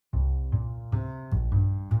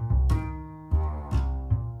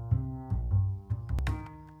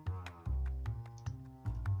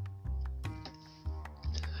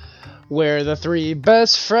We're the three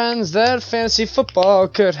best friends that fantasy football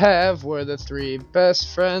could have. We're the three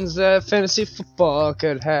best friends that fantasy football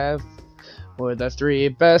could have. We're the three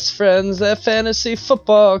best friends that fantasy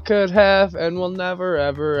football could have, and we'll never,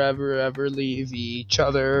 ever, ever, ever leave each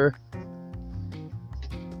other.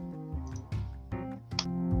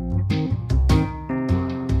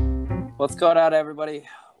 What's going on, everybody?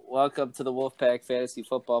 Welcome to the Wolfpack Fantasy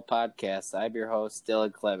Football Podcast. I'm your host,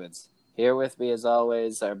 Dylan Clemens. Here with me, as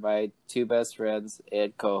always, are my two best friends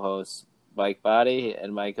and co-hosts, Mike Body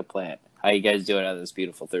and Micah Plant. How you guys doing on this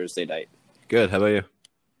beautiful Thursday night? Good. How about you?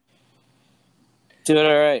 Doing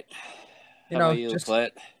all right. How about you,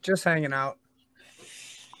 Plant? Just hanging out.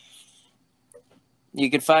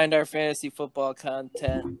 You can find our fantasy football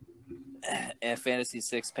content at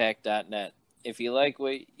fantasy6pack.net. If you like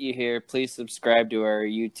what you hear, please subscribe to our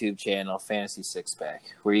YouTube channel, Fantasy Six Pack,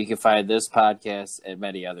 where you can find this podcast and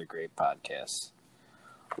many other great podcasts.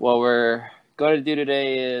 What we're going to do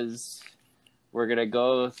today is we're going to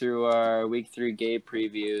go through our Week 3 game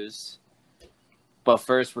previews. But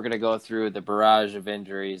first, we're going to go through the barrage of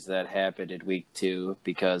injuries that happened in Week 2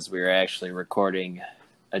 because we were actually recording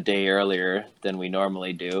a day earlier than we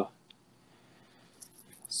normally do.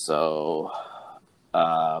 So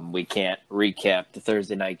we can't recap the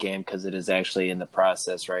Thursday night game because it is actually in the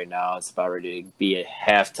process right now. It's about ready to be at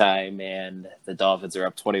halftime, and the Dolphins are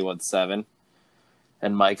up 21-7.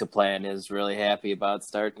 And Micah Plan is really happy about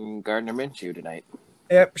starting Gardner Minshew tonight.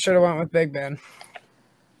 Yep, should have went with Big Ben.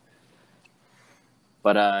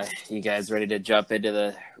 But you guys ready to jump into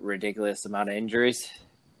the ridiculous amount of injuries?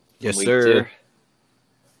 Yes, sir. 2?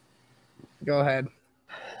 Go ahead.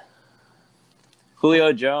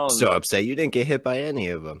 Julio Jones. So upset you didn't get hit by any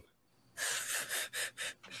of them.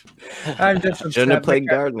 I'm just upset. Shouldn't have played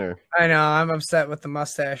Gardner. I know. I'm upset with the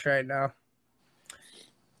mustache right now.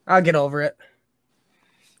 I'll get over it.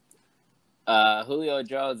 Julio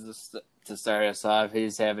Jones, to start us off,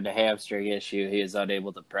 he's having a hamstring issue. He is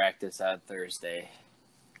unable to practice on Thursday.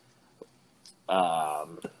 I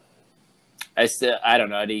don't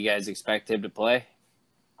know. Do you guys expect him to play?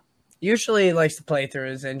 Usually he likes to play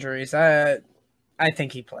through his injuries. I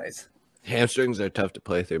think he plays. Hamstrings are tough to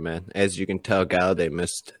play through, man. As you can tell, Galladay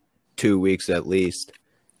missed 2 weeks at least,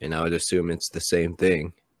 and I would assume it's the same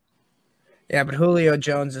thing. Yeah, but Julio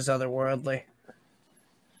Jones is otherworldly.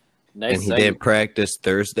 Nice. And he didn't practice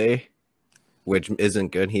Thursday, which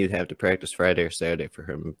isn't good. He'd have to practice Friday or Saturday for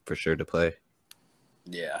him for sure to play.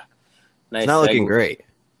 Yeah. Nice. It's not looking great.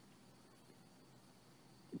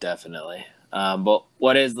 Definitely. But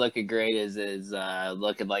what is looking great is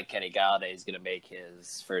looking like Kenny Galladay is going to make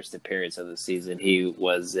his first appearance of the season. He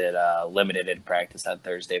was limited in practice on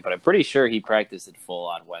Thursday, but I'm pretty sure he practiced in full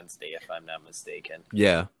on Wednesday, if I'm not mistaken.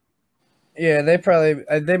 Yeah. Yeah,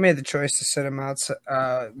 they made the choice to sit him out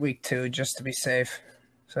Week 2 just to be safe.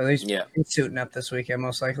 So he's suiting up this weekend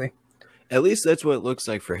most likely. At least that's what it looks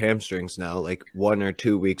like for hamstrings now, like 1 or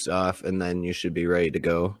 2 weeks off, and then you should be ready to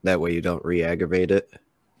go. That way you don't re-aggravate it.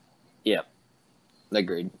 Yep.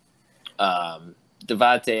 Agreed.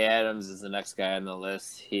 Devontae Adams is the next guy on the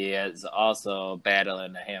list. He is also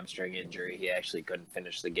battling a hamstring injury. He actually couldn't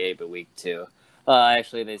finish the game in Week 2.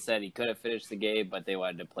 Actually, they said he could have finished the game, but they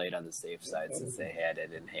wanted to play it on the safe side since they had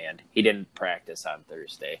it in hand. He didn't practice on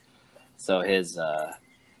Thursday, so it's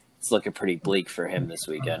looking pretty bleak for him this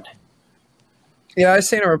weekend. Yeah, I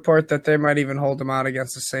seen a report that they might even hold him out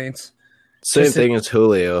against the Saints. Same thing as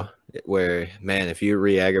Julio, where, man, if you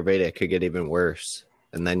re-aggravate it, it could get even worse.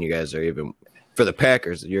 And then you guys are even, for the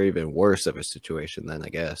Packers, you're even worse of a situation then, I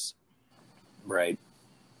guess. Right.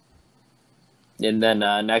 And then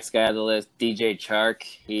next guy on the list, DJ Chark.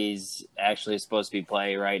 He's actually supposed to be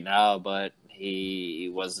playing right now, but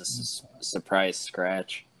he was a surprise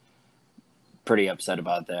scratch. Pretty upset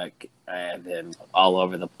about that. I have him all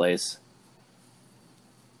over the place.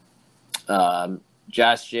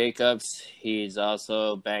 Josh Jacobs, he's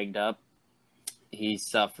also banged up. He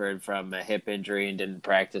suffered from a hip injury and didn't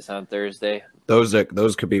practice on Thursday. Those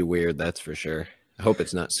could be weird, that's for sure. I hope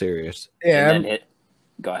it's not serious. Yeah.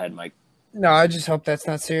 Go ahead, Mike. No, I just hope that's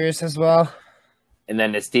not serious as well. And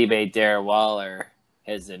then his teammate Darren Waller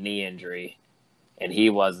has a knee injury, and he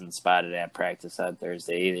wasn't spotted at practice on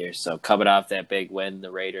Thursday either. So coming off that big win,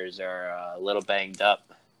 the Raiders are a little banged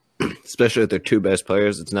up. Especially with their two best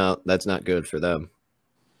players, that's not good for them.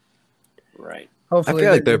 Right. Hopefully I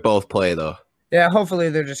feel like they're both play, though. Yeah, hopefully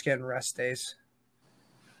they're just getting rest days.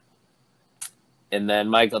 And then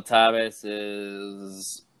Michael Thomas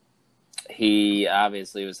he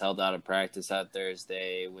obviously was held out of practice on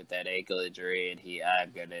Thursday with that ankle injury, and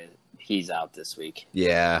he's out this week.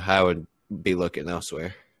 Yeah, I would be looking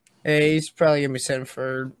elsewhere. Hey, he's probably gonna be sitting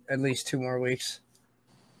for at least 2 more weeks.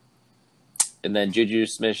 And then Juju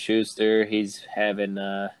Smith-Schuster, he's having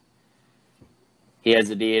he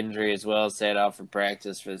has a knee injury as well, sat out for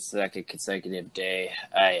practice for the second consecutive day.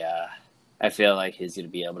 I feel like he's going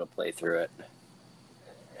to be able to play through it.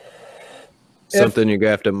 Something you're going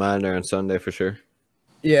to have to monitor on Sunday for sure.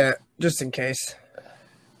 Yeah, just in case.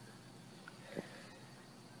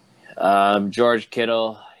 George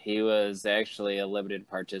Kittle, he was actually a limited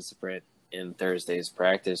participant in Thursday's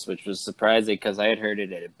practice, which was surprising because I had heard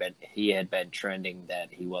he had been trending that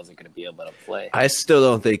he wasn't going to be able to play. I still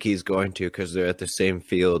don't think he's going to because they're at the same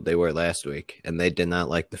field they were last week, and they did not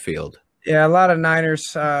like the field. Yeah, a lot of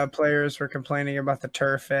Niners players were complaining about the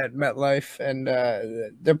turf at MetLife, and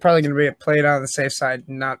they're probably going to be played on the safe side,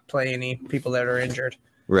 not play any people that are injured.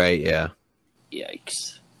 Right, yeah.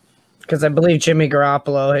 Yikes. Because I believe Jimmy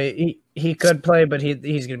Garoppolo, he could play, but he's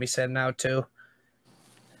going to be sitting out too.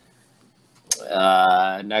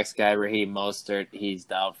 Next guy, Raheem Mostert, he's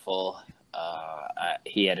doubtful.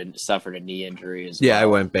 He had suffered a knee injury as well. Yeah, I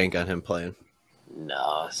wouldn't bank on him playing.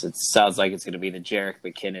 No, so it sounds like it's going to be the Jerick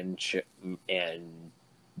McKinnon and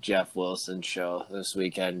Jeff Wilson show this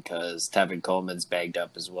weekend because Tevin Coleman's bagged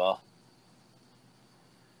up as well.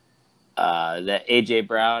 That A.J.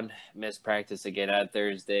 Brown missed practice again on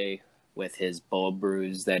Thursday with his bone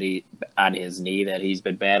bruise on his knee that he's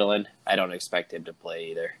been battling. I don't expect him to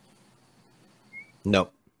play either.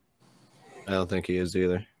 Nope. I don't think he is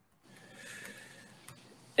either.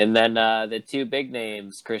 And then the two big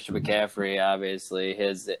names, Christian McCaffrey, obviously,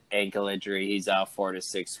 his ankle injury, he's out 4 to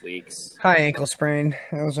 6 weeks. High ankle sprain.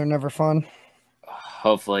 Those are never fun.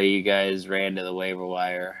 Hopefully you guys ran to the waiver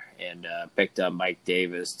wire and picked up Mike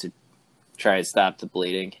Davis to try and stop the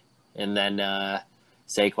bleeding. And then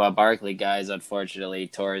Saquon Barkley, guys, unfortunately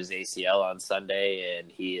tore his ACL on Sunday, and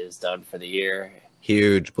he is done for the year.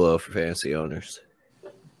 Huge blow for fantasy owners.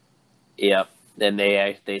 Yep. Then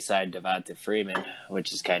they signed Devonta Freeman,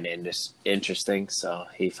 which is kind of interesting. So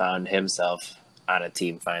he found himself on a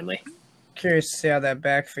team finally. Curious to see how that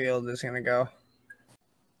backfield is going to go.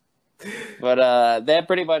 But that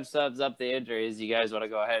pretty much sums up the injuries. You guys want to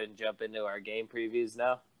go ahead and jump into our game previews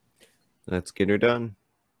now? Let's get her done.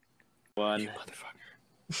 One. You motherfucker.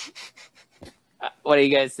 What do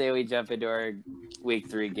you guys say we jump into our Week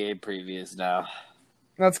 3 game previews now?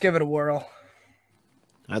 Let's give it a whirl.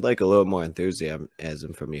 I'd like a little more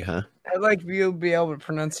enthusiasm from you, huh? I'd like you to be able to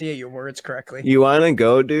pronunciate your words correctly. You want to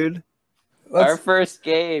go, dude? Our first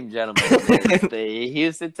game, gentlemen, is the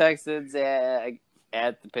Houston Texans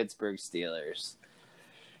at the Pittsburgh Steelers.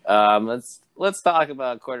 Let's talk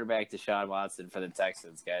about quarterback Deshaun Watson for the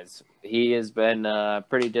Texans, guys. He has been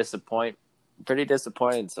pretty disappointing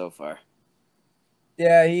so far.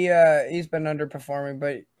 Yeah, he's been underperforming,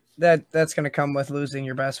 but that's going to come with losing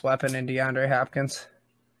your best weapon in DeAndre Hopkins.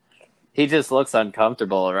 He just looks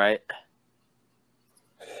uncomfortable, right?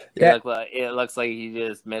 Yeah. It looks like he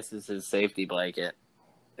just misses his safety blanket.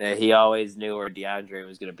 He always knew where DeAndre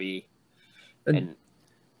was going to be. And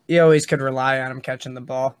he always could rely on him catching the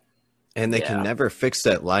ball. And they can never fix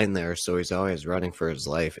that line there, so he's always running for his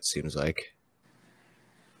life, it seems like.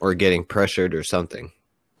 Or getting pressured or something.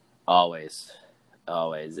 Always.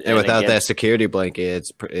 And without that security blanket,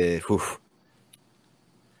 it's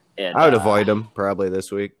I would avoid them probably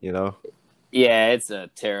this week, you know. Yeah, it's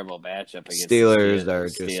a terrible matchup against Steelers are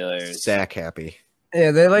just sack happy.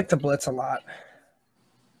 Yeah, they like to blitz a lot.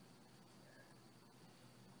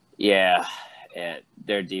 Yeah,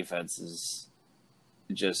 their defense is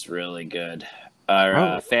just really good.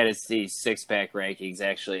 Our fantasy six-pack rankings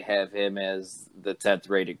actually have him as the 10th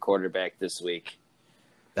rated quarterback this week.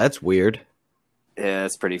 That's weird. Yeah,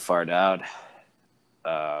 that's pretty far down.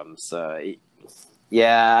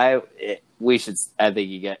 I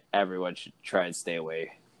think everyone should try and stay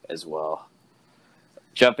away as well.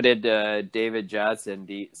 Jumping into David Johnson,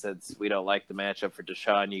 since we don't like the matchup for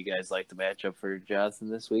Deshaun, you guys like the matchup for Johnson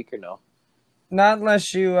this week or no? Not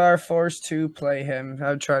unless you are forced to play him.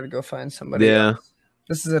 I would try to go find somebody else.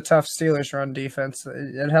 This is a tough Steelers run defense.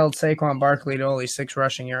 It held Saquon Barkley to only 6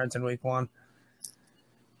 rushing yards in week 1.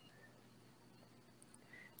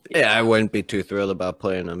 Yeah, I wouldn't be too thrilled about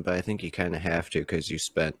playing him, but I think you kind of have to because you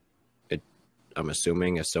spent, I'm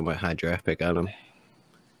assuming, a somewhat high draft pick on him.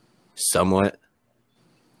 Somewhat.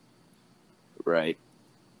 Right.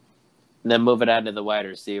 And then moving on to the wide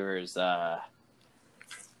receivers,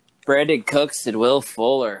 Brandon Cooks and Will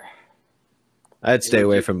Fuller. I'd stay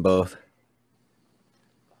away from both.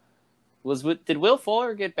 Did Will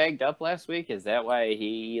Fuller get banged up last week? Is that why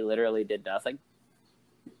he literally did nothing?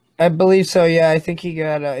 I believe so. Yeah, I think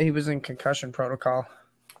he was in concussion protocol.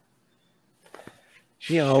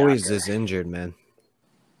 He always is injured, man.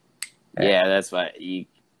 Yeah, that's why I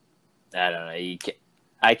don't know.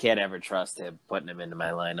 I can't ever trust him putting him into my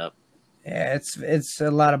lineup. Yeah, it's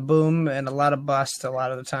a lot of boom and a lot of bust a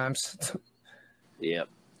lot of the times. Yep.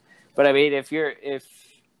 But I mean, if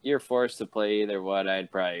you're forced to play either one,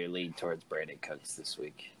 I'd probably lean towards Brandon Cooks this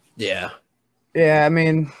week. Yeah. Yeah, I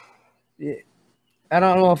mean, I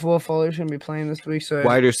don't know if Will Fuller's going to be playing this week. So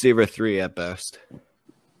Wide receiver 3 at best.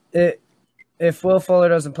 If Will Fuller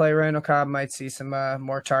doesn't play, Randall Cobb might see some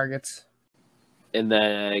more targets. And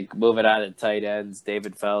then moving on to tight ends,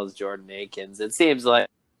 David Fells, Jordan Akins. It seems like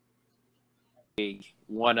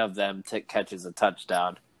one of them catches a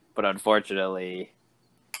touchdown, but unfortunately,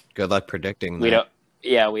 good luck predicting that.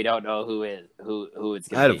 we don't know who it's going to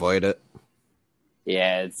be. I'd avoid it.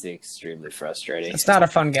 Yeah, it's extremely frustrating. It's not a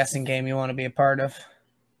fun guessing game you want to be a part of.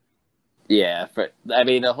 Yeah, I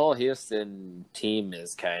mean, the whole Houston team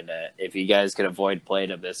is kind of, if you guys could avoid playing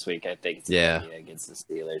them this week, I think it's going to be against the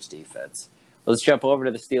Steelers defense. Let's jump over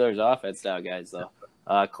to the Steelers offense now, guys, though.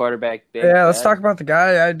 Quarterback Big Ben. Let's talk about the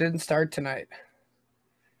guy I didn't start tonight.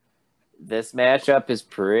 This matchup is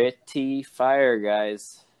pretty fire,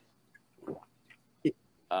 guys.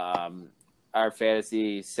 Our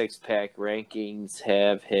fantasy six-pack rankings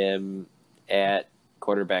have him at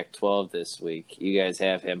quarterback 12 this week. You guys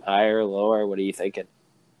have him higher, lower? What are you thinking?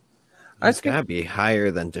 It's got to be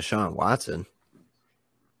higher than Deshaun Watson.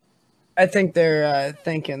 I think they're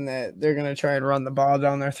thinking that they're going to try and run the ball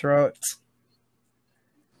down their throats.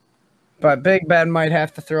 But Big Ben might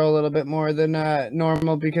have to throw a little bit more than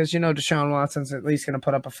normal because, Deshaun Watson's at least going to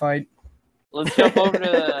put up a fight. Let's jump over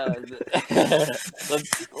to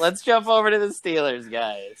let's jump over to the Steelers,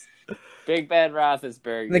 guys. Big Ben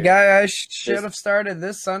Roethlisberger. The guy I should have started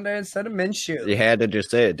this Sunday instead of Minshew. You had to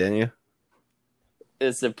just say it, didn't you?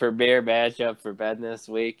 It's a premier matchup for Ben this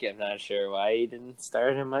week. I'm not sure why he didn't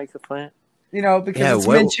start him, Michael Plant. Because it's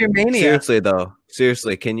Minshew mania. Seriously, though.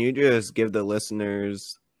 Seriously, can you just give the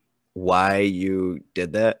listeners why you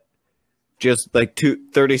did that? Just like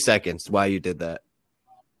 30 seconds why you did that.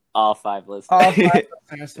 All 5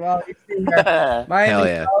 listeners. Well, you see here,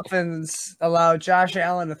 Miami Dolphins allowed Josh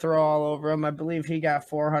Allen to throw all over him. I believe he got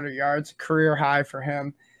 400 yards, career high for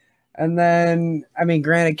him. And then,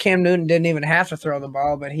 granted, Cam Newton didn't even have to throw the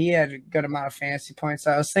ball, but he had a good amount of fantasy points.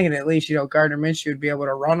 So I was thinking at least, Gardner Minshew would be able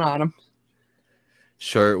to run on him.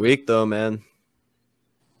 Short week, though, man.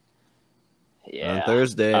 Yeah. On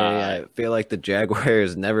Thursday, I feel like the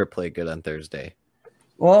Jaguars never play good on Thursday.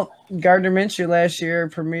 Well, Gardner Minshew last year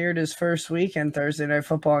premiered his first week in Thursday Night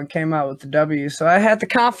Football and came out with the W, so I had the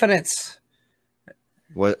confidence.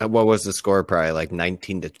 What was the score? Probably like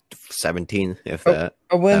 19-17, if that.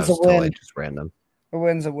 A win's a win. Totally just random. A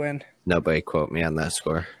win's a win. Nobody quote me on that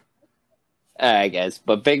score. All right, guys.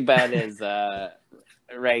 But Big Ben is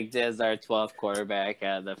ranked as our 12th quarterback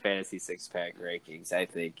on the fantasy six-pack rankings. I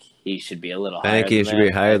think he should be a little higher. I think he should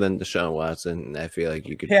be higher than Deshaun Watson, and I feel like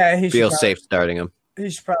you could feel safe starting him. He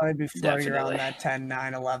should probably be floating around that 10,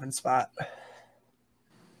 9, 11 spot.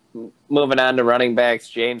 Moving on to running backs,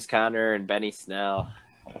 James Conner and Benny Snell.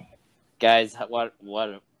 Guys, what?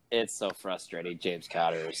 It's so frustrating. James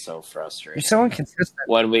Conner is so frustrating. You're so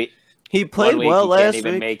inconsistent. He played well last week. He can't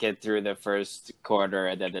even make it through the first quarter,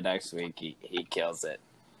 and then the next week he kills it.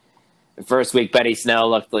 The first week, Benny Snell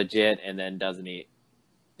looked legit, and then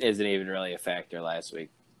isn't even really a factor last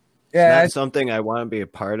week. Yeah, it's not something I want to be a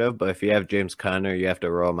part of, but if you have James Conner, you have to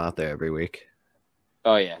roll him out there every week.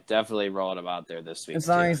 Oh, yeah, definitely rolling him out there this week. As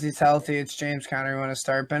long as he's healthy, it's James Conner you want to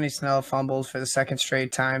start. Benny Snell fumbled for the second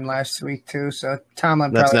straight time last week, too, so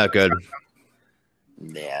Tomlin That's not good.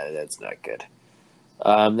 Yeah, that's not good.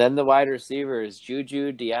 Then the wide receivers,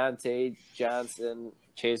 Juju, Deontay Johnson,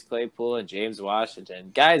 Chase Claypool, and James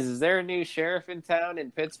Washington. Guys, is there a new sheriff in town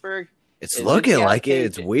in Pittsburgh? It's looking like it.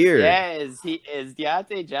 It's weird. Yeah, is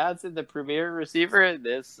Deontay Johnson the premier receiver in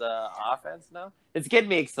this offense now? It's getting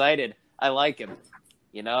me excited. I like him.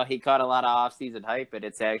 He caught a lot of off-season hype, and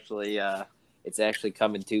it's actually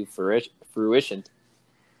coming to fruition.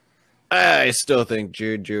 I still think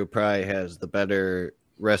Juju probably has the better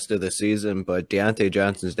rest of the season, but Deontay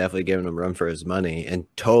Johnson's definitely giving him run for his money and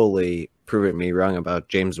totally proving me wrong about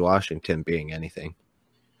James Washington being anything.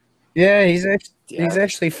 Yeah, he's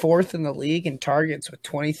actually fourth in the league in targets with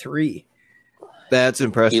 23. That's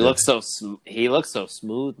impressive. He looks so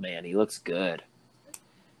smooth, man. He looks good.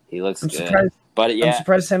 Good. Surprised, but yeah, I'm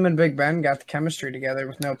surprised him and Big Ben got the chemistry together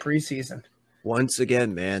with no preseason. Once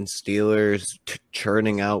again, man, Steelers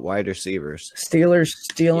churning out wide receivers. Steelers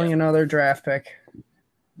stealing another draft pick.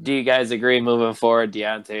 Do you guys agree moving forward?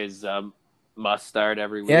 Deontay's must start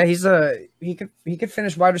every week. Yeah, he could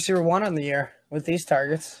finish wide receiver 1 on the year with these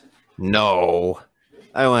targets. No,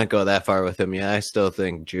 I won't go that far with him. Yeah, I still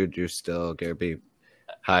think Juju's still gonna be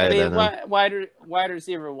higher than him. Wide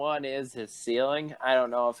receiver 1 is his ceiling. I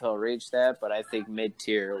don't know if he'll reach that, but I think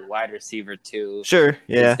mid-tier wide receiver 2 Sure,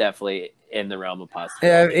 yeah, is definitely in the realm of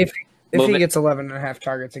possibility. Yeah, if he gets 11.5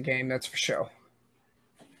 targets a game, that's for sure.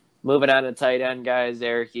 Moving on to tight end, guys,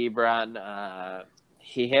 Eric Ebron.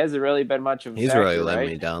 He hasn't really been much of a he's factor, really letting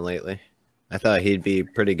me down lately. I thought he'd be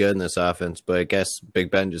pretty good in this offense, but I guess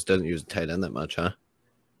Big Ben just doesn't use a tight end that much, huh?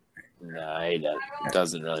 No, he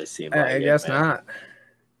doesn't really seem like I guess not.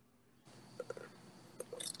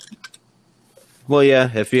 Well,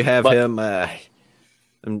 yeah, if you have him,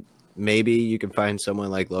 maybe you can find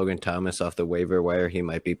someone like Logan Thomas off the waiver wire. He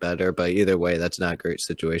might be better, but either way, that's not a great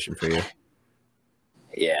situation for you.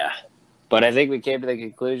 Yeah. But I think we came to the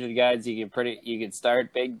conclusion, guys, you can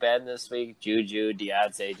start Big Ben this week, Juju,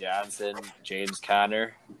 Deontay Johnson, James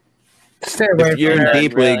Conner. Stay away If you're from in that.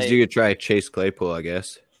 deep leagues, you could try Chase Claypool, I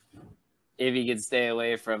guess. If you can stay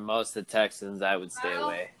away from most of the Texans, I would stay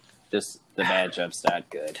away. Just the matchup's not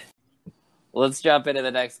good. Let's jump into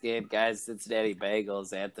the next game, guys. Cincinnati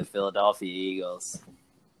Bengals at the Philadelphia Eagles.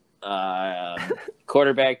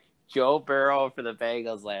 Quarterback Joe Burrow for the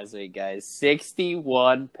Bengals last week, guys.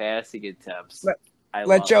 61 passing attempts.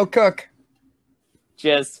 Let Joe cook.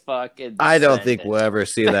 Just fucking. I don't think we'll ever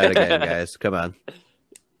see that again, guys. Come on.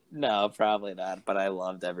 No, probably not. But I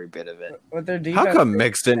loved every bit of it. With their defense, How come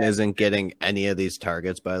Mixon isn't getting any of these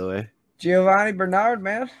targets, by the way? Giovanni Bernard,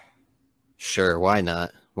 man. Sure, why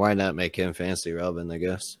not? Why not make him fantasy relevant, I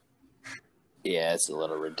guess? Yeah, it's a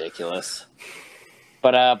little ridiculous.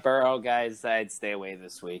 But Burrow, guys, I'd stay away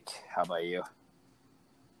this week. How about you?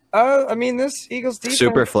 I mean, this Eagles defense.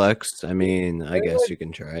 Super flex. I mean, I guess you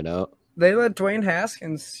can try it out. They let Dwayne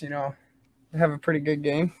Haskins, have a pretty good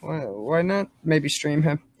game. Why not? Maybe stream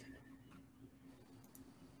him.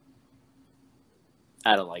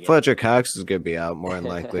 I don't like it. Fletcher Cox is going to be out more than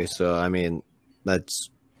likely. So, I mean, that's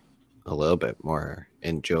a little bit more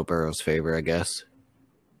in Joe Burrow's favor, I guess.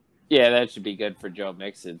 Yeah, that should be good for Joe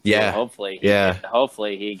Mixon. So yeah. Hopefully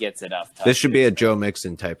he gets enough touches. This should be a Joe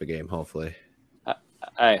Mixon type of game, hopefully.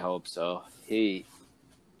 I hope so. He's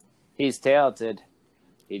talented.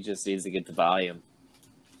 He just needs to get the volume.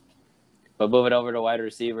 But moving over to wide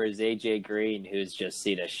receivers, AJ Green, who's just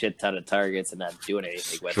seen a shit ton of targets and not doing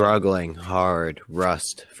anything with it. Struggling hard.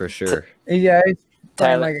 Rust, for sure. Yeah, he's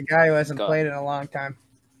playing like a guy who hasn't played in a long time.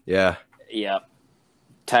 Yeah. Yep.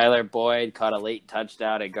 Tyler Boyd caught a late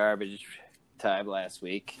touchdown at garbage time last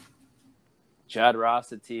week. John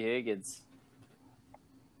Ross and T. Higgins.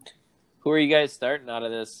 Who are you guys starting out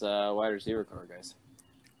of this wide receiver core, guys?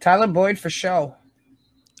 Tyler Boyd for show.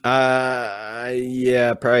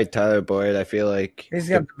 Yeah, probably Tyler Boyd. I feel like he's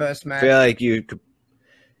got the best match. I feel like you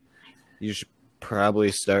should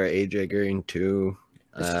probably start AJ Green too.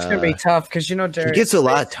 It's gonna be tough because Darius he gets a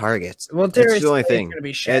lot of targets. Well, that's the only thing.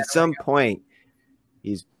 At some point,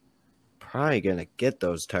 he's probably gonna get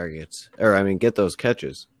those targets, get those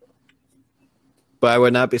catches. But I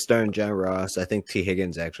would not be starting John Ross. I think T.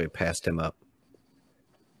 Higgins actually passed him up.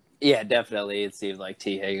 Yeah, definitely. It seemed like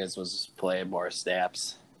T. Higgins was playing more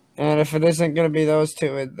snaps. And if it isn't going to be those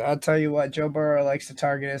two, I'll tell you what, Joe Burrow likes to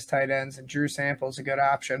target his tight ends, and Drew Sample's a good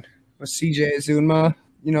option. With C.J. Azunma,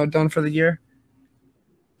 done for the year?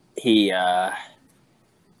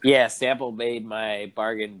 Sample made my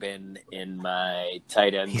bargain bin in my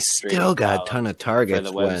tight end. He still got a ton of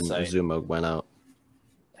targets when Azunma went out.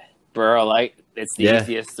 Burrow, it's the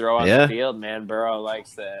easiest throw on the field, man. Burrow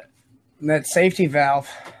likes that. And that safety valve.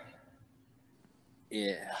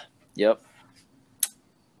 Yeah. Yep.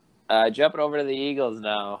 Jumping over to the Eagles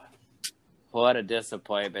now. What a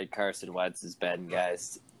disappointment Carson Wentz has been,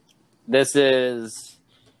 guys. This is...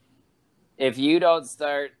 If you don't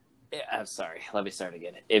start... I'm sorry. Let me start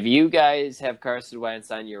again. If you guys have Carson Wentz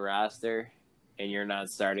on your roster and you're not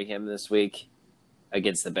starting him this week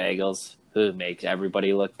against the Bengals, who makes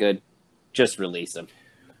everybody look good, just release him.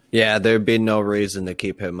 Yeah, there'd be no reason to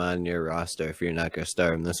keep him on your roster if you're not going to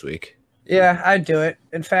start him this week. Yeah, I'd do it.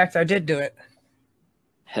 In fact, I did do it.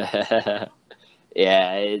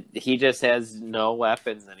 Yeah, he just has no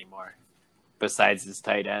weapons anymore besides his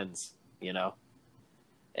tight ends,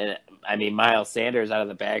 And, Miles Sanders out of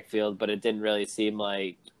the backfield, but it didn't really seem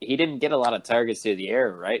like he didn't get a lot of targets through the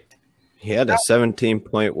air, right? He had a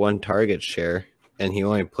 17.1 target share, and he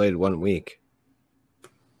only played 1 week.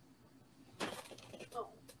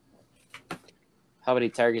 How many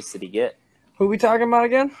targets did he get? Who we talking about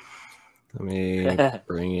again? Let me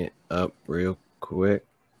bring it up real quick.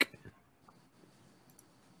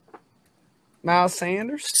 Miles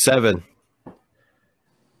Sanders? 7.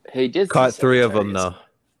 He did Caught 3 of them, targets.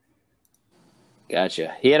 though.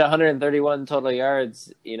 Gotcha. He had 131 total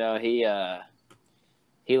yards. You know, he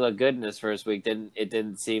looked good in his first week. It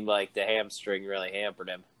didn't seem like the hamstring really hampered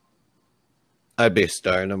him. I'd be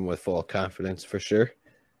starting him with full confidence for sure.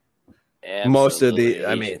 Absolutely.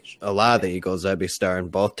 A lot of the Eagles, I'd be starting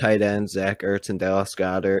both tight ends, Zach Ertz and Dallas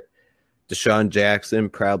Goedert. Deshaun Jackson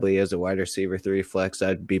probably as a wide receiver 3 flex,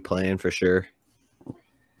 I'd be playing for sure.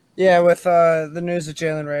 Yeah, with the news of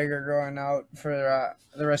Jalen Reagor going out for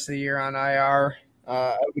the rest of the year on IR.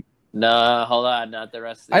 No, hold on, not the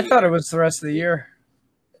rest of the year. I thought it was the rest of the year.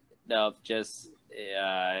 No, just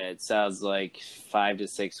it sounds like 5 to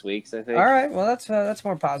 6 weeks, I think. All right, well, that's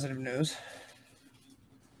more positive news.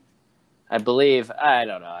 I believe. I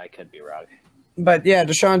don't know. I could be wrong. But, yeah,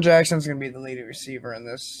 Deshaun Jackson's going to be the leading receiver in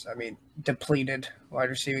this, depleted wide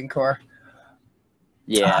receiving core.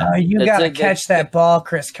 Yeah. You got to catch that ball,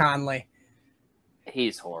 Chris Conley.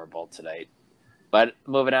 He's horrible tonight. But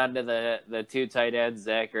moving on to the 2 tight ends,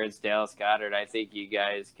 Zach Ertz, Dallas Goedert, I think you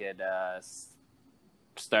guys could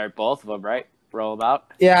start both of them, right? Roll them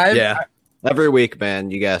out? Yeah. Every week, man,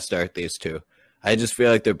 you got to start these 2. I just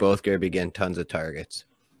feel like they're both going to be getting tons of targets.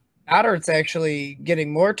 Goddard's actually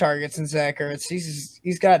getting more targets than Zach Ertz.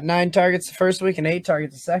 He's got 9 targets the first week and 8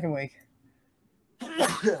 targets the second week.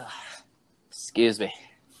 Excuse me.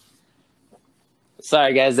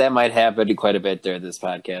 Sorry, guys. That might happen quite a bit during this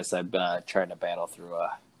podcast. I'm trying to battle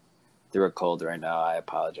through a cold right now. I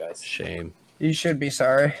apologize. Shame. You should be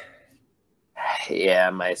sorry.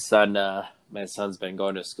 Yeah, my son's been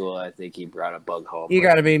going to school. I think he brought a bug home. You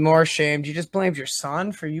got to be more ashamed. You just blamed your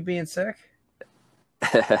son for you being sick?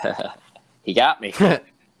 He got me.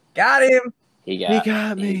 Got him. He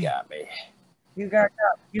got me. You got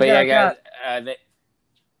guys, they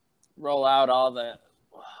roll out all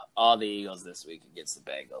the Eagles this week against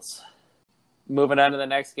the Bengals. Moving on to the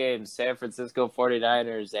next game, San Francisco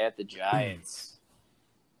 49ers at the Giants.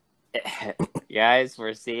 Guys,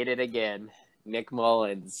 we're seeing it again. Nick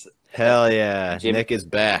Mullins. Hell yeah. Nick is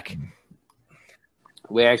back.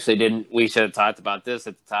 We should have talked about this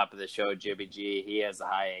at the top of the show. Jimmy G, he has a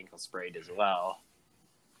high ankle sprain as well.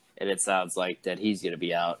 And it sounds like that he's going to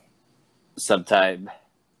be out sometime.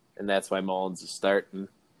 And that's why Mullins is starting.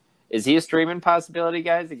 Is he a streaming possibility,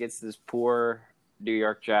 guys, against this poor New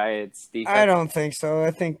York Giants defense? I don't think so.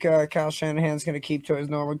 I think Kyle Shanahan's going to keep to his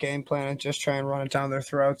normal game plan and just try and run it down their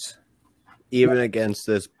throats. Even against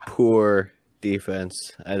this poor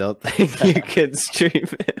defense, I don't think you can stream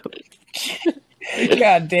it.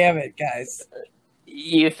 God damn it, guys.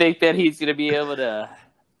 You think that he's going to be able to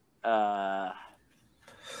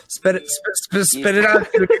spit it out?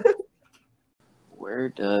 Where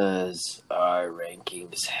does our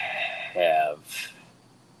rankings have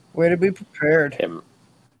Way to be prepared. him?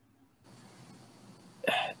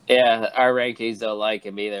 Yeah, our rankings don't like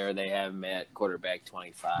him either. They have him at quarterback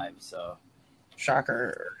 25. So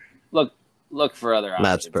Shocker. look for other options.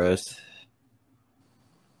 Not surprised.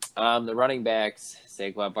 The running backs,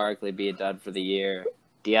 Saquon Barkley being done for the year,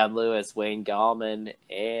 Deion Lewis, Wayne Gallman,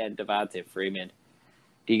 and Devontae Freeman.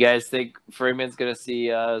 Do you guys think Freeman's going to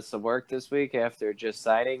see some work this week after just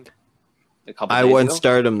signing a couple days I wouldn't ago?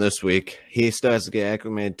 start him this week. He still has to get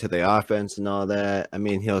acclimated to the offense and all that. I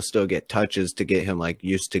mean, he'll still get touches to get him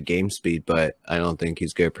used to game speed, but I don't think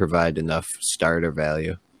he's going to provide enough starter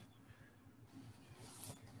value.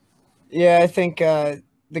 Yeah, I think the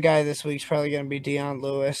guy this week's probably going to be Deion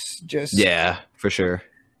Lewis. Yeah, for sure.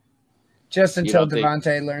 Just until don't think-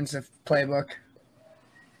 Devontae learns the playbook.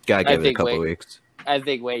 Got to I give it a think couple weeks. I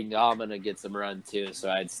think Wayne Gallman will get some run too, so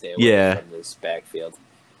I'd stay away from this backfield.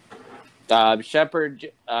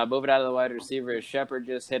 Shepard, moving out of the wide receiver, Shepard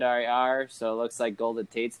just hit IR, so it looks like Golden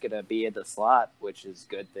Tate's going to be in the slot, which is a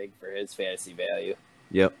good thing for his fantasy value.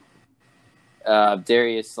 Yep.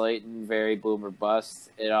 Darius Slayton, very boomer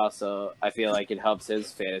bust. It also, I feel like it helps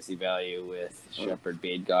his fantasy value with Shepard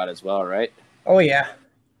being gone as well, right? Oh, yeah.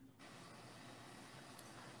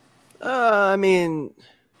 I mean,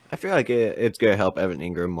 I feel like it's going to help Evan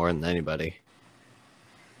Ingram more than anybody.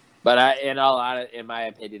 But in my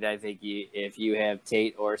opinion, I think if you have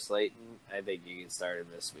Tate or Slayton, I think you can start him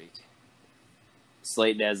this week.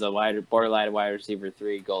 Slayton as a borderline wide receiver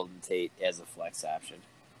 3, Golden Tate as a flex option.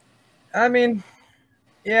 I mean,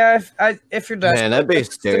 yeah, if you're desperate. Man, I'd be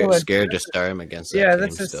still scared to start him against that Yeah, team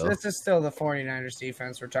this is still the 49ers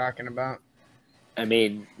defense we're talking about. I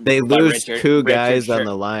mean, They lose two guys on Richard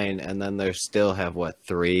the line, and then they still have,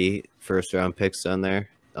 3 first-round picks on there?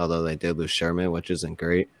 Although they did lose Sherman, which isn't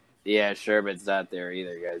great. Yeah, Sherman's not there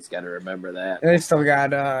either, guys. Got to remember that. They still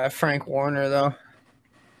got Frank Warner, though.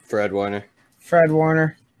 Fred Warner. Fred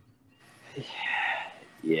Warner.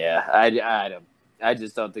 Yeah, I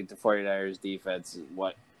just don't think the 49ers defense is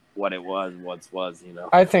what it once was, you know.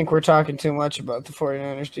 I think we're talking too much about the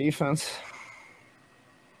 49ers defense.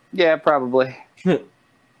 Yeah, probably.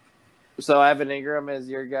 So Evan Ingram is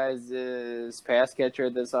your guys' pass catcher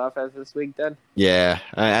at this offense this week, then? Yeah,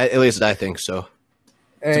 at least I think so.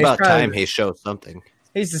 It's about time he showed something.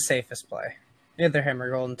 He's the safest play. Either him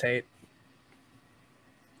or Golden Tate.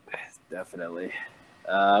 Definitely.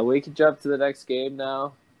 We can jump to the next game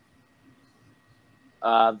now.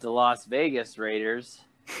 The Las Vegas Raiders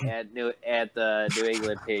at the New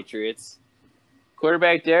England Patriots.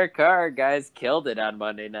 Quarterback Derek Carr, guys, killed it on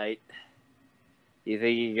Monday night. Do you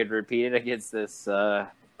think he could repeat it against this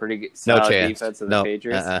pretty good, solid defense of the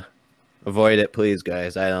Patriots? Avoid it, please,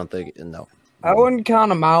 guys. I don't think no. I wouldn't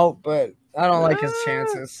count him out, but I don't like his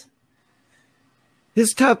chances.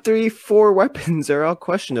 His top 3-4 weapons are all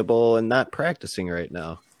questionable and not practicing right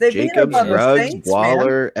now. They Jacobs, Ruggs, Saints,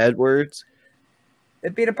 Waller, man. Edwards. They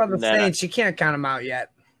beat up on the Saints. You can't count them out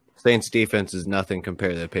yet. Saints defense is nothing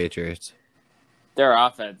compared to the Patriots. Their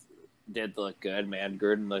offense did look good, man.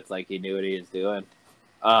 Gruden looked like he knew what he was doing.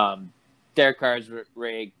 Derek Carr's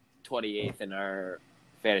ranked 28th in our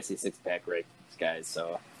fantasy six-pack rankings, guys.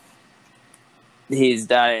 So he's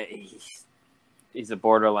a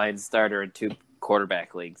borderline starter in 2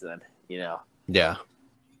 quarterback leagues. Then Yeah.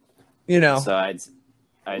 So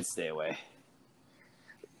I'd stay away.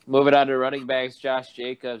 Moving on to running backs, Josh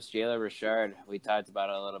Jacobs, Jalen Richard. We talked about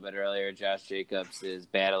it a little bit earlier. Josh Jacobs is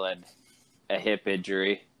battling a hip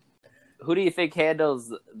injury. Who do you think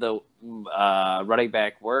handles the running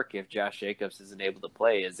back work if Josh Jacobs isn't able to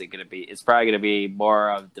play? Is it going to be? It's probably going to be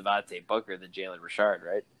more of Devontae Booker than Jalen Richard,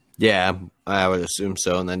 right? Yeah, I would assume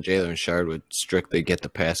so. And then Jalen Richard would strictly get the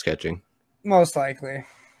pass catching. Most likely.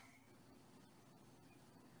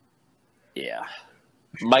 Yeah.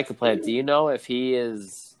 Michael Plant, do you know if he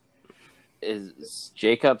is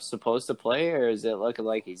Jacobs supposed to play, or is it looking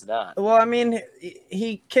like he's not? Well, I mean,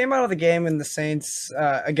 he came out of the game in the Saints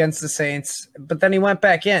against the Saints, but then he went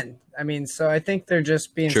back in. I mean, so I think they're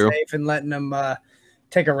just being safe and letting him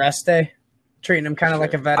take a rest day, treating him kind of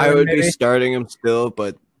like a veteran. I would be starting him still,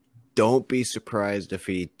 but don't be surprised if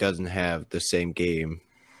he doesn't have the same game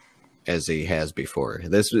as he has before.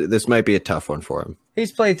 This might be a tough one for him.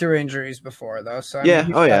 He's played through injuries before, though, so he's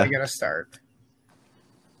probably going to start.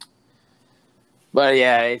 But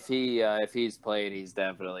yeah, if he's played,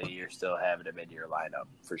 you're still having him in your lineup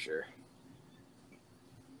for sure.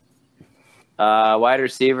 Wide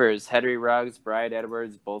receivers: Henry Ruggs, Bryan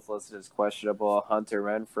Edwards, both listed as questionable. Hunter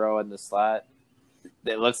Renfrow in the slot.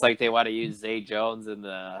 It looks like they want to use Zay Jones in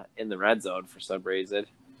the red zone for some reason.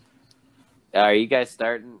 Are you guys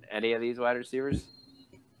starting any of these wide receivers?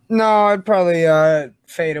 No, I'd probably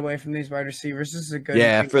fade away from these wide receivers. This is a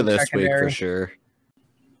good for this week for sure.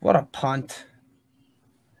 What a punt.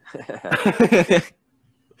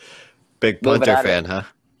 Big punter fan, huh?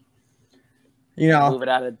 Moving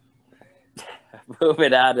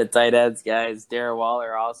on to tight ends, guys. Darren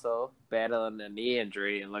Waller also battling a knee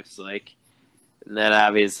injury, it looks like. And then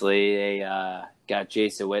obviously they got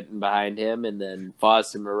Jason Witten behind him, and then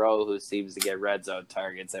Foster Moreau, who seems to get red zone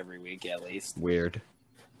targets every week at least. Weird.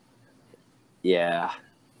 Yeah.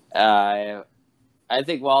 I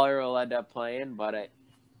think Waller will end up playing, but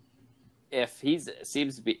if he's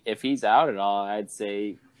out at all, I'd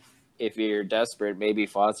say if you're desperate, maybe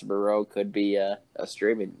Foster Moreau could be a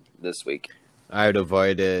streaming this week. I would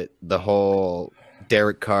avoid it. The whole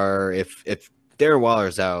Derek Carr. If Darren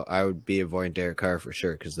Waller's out, I would be avoiding Derek Carr for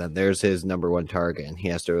sure, because then there's his number one target, and he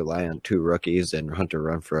has to rely on 2 rookies and Hunter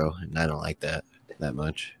Renfrow, and I don't like that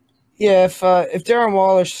much. Yeah, if Darren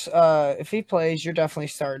Waller, if he plays, you're definitely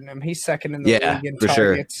starting him. He's second in the league in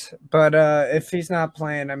targets. Sure. But if he's not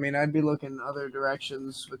playing, I mean, I'd be looking other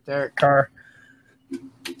directions with Derek Carr,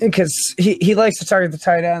 because he likes to target the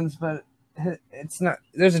tight ends, but it's not.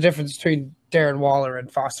 There's a difference between Darren Waller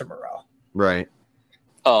and Foster Moreau. Right.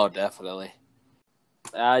 Oh, definitely.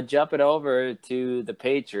 Jumping over to the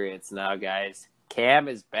Patriots now, guys. Cam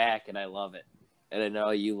is back, and I love it. And I know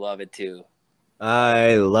you love it too.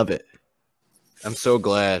 I love it. I'm so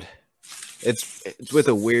glad. It's with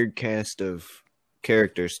a weird cast of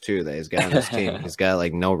characters too that he's got on his team. He's got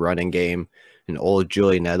like no running game, an old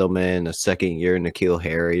Julian Edelman, a second year N'Keal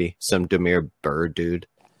Harry, some Demir Bird dude.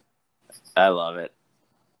 I love it.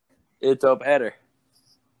 It's a better.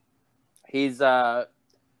 He's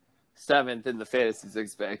 7th in the fantasy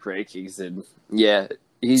six-pack rankings, and yeah,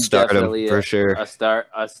 he's definitely for sure a start,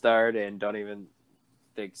 and don't even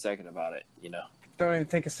think a second about it. Don't even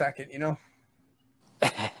think a second.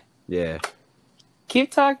 Yeah.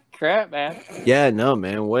 Keep talking. crap, man. Yeah, no,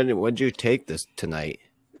 man. What'd you take this tonight?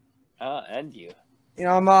 And you. You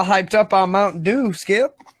know, I'm all hyped up on Mountain Dew,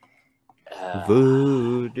 Skip.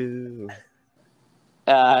 Voodoo.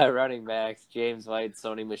 Running backs, James White,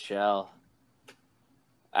 Sony Michel.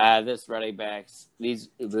 These running backs,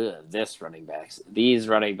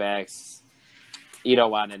 you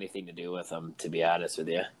don't want anything to do with them, to be honest with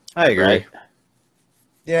you. I agree. Right?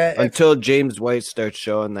 Yeah. Until James White starts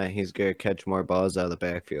showing that he's going to catch more balls out of the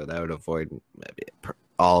backfield, I would avoid maybe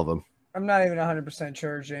all of them. I'm not even 100%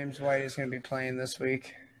 sure James White is going to be playing this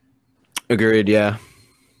week. Agreed, yeah.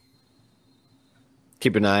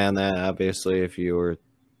 Keep an eye on that, obviously, if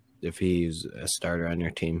he's a starter on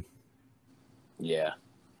your team. Yeah.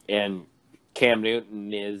 And Cam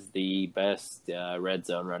Newton is the best red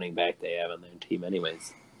zone running back they have on their team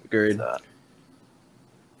anyways. Agreed. So,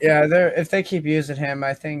 Yeah, if they keep using him,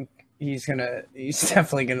 I think he's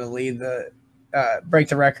definitely gonna lead break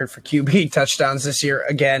the record for QB touchdowns this year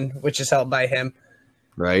again, which is held by him.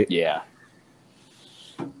 Right? yeah.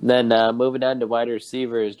 Then moving on to wide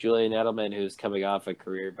receivers, Julian Edelman, who's coming off a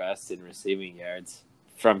career best in receiving yards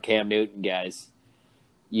from Cam Newton, guys.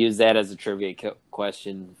 Use that as a trivia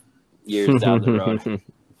question years down the road.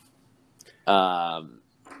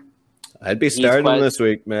 I'd be starting him this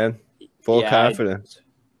week, man. Full confidence.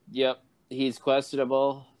 Yep, he's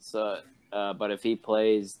questionable. So, but if he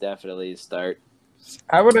plays, definitely start.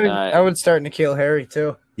 I would start N'Keal Harry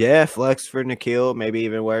too. Yeah, flex for N'Keal, maybe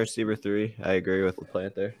even wide receiver 3. I agree with the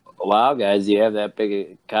plant there. Wow, guys, you have that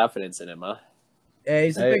big confidence in him, huh? Yeah,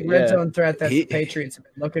 he's a big red zone threat that the Patriots have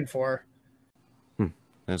been looking for.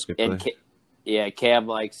 That's a good play. Cam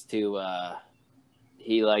likes to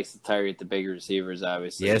target the big receivers,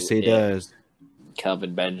 obviously. Yes, he does.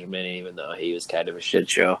 Kelvin Benjamin, even though he was kind of a shit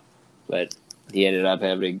show, but he ended up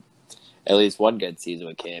having at least one good season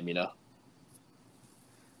with Cam, you know.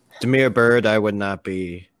 Damiere Byrd, I would not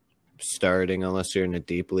be starting unless you're in a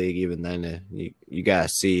deep league. Even then, you got to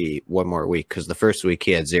see one more week because the first week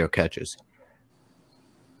he had 0 catches.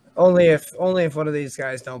 Only if one of these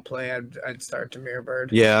guys don't play, I'd start Damiere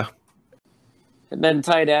Byrd. Yeah. And then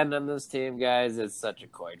tight end on this team, guys, it's such a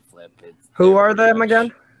coin flip. Who are them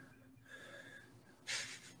again?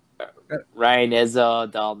 Ryan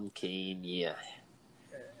Izzo, Dalton Keene, yeah.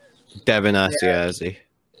 Devin Asiasi.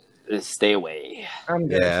 Stay away. I'm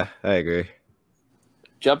good. Yeah, I agree.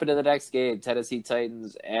 Jumping to the next game, Tennessee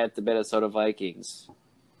Titans at the Minnesota Vikings.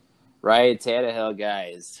 Ryan Tannehill,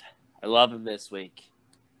 guys. I love him this week.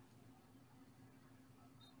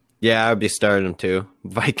 Yeah, I would be starting him too.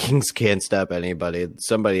 Vikings can't stop anybody.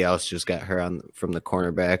 Somebody else just got hurt from the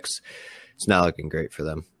cornerbacks. It's not looking great for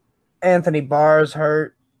them. Anthony Barr's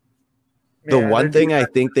hurt. The one thing I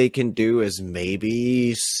think they can do is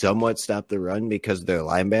maybe somewhat stop the run because they're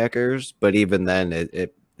linebackers. But even then,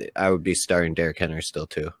 I would be starting Derrick Henry still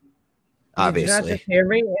too. Obviously, did you not just hear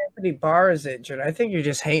me? Anthony Barr is injured. I think you're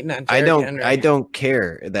just hating on Derrick Henry. I don't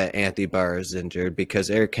care that Anthony Barr is injured because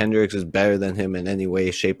Eric Kendricks is better than him in any way,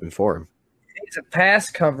 shape, and form. He's a pass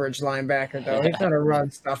coverage linebacker, though. He's not a run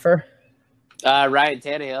stuffer. Ryan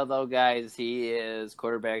Tannehill, though, guys, he is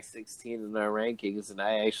quarterback 16 in our rankings, and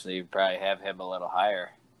I actually probably have him a little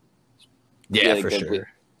higher. Yeah, for sure.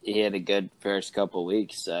 He had a good first couple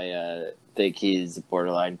weeks. I think he's a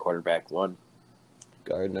borderline quarterback 1.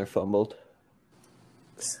 Gardner fumbled.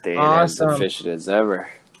 Staying as efficient as ever.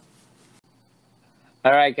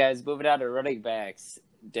 All right, guys, moving on to running backs.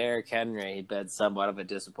 Derrick Henry been somewhat of a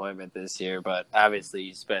disappointment this year, but obviously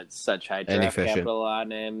you spent such high draft capital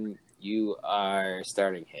on him. You are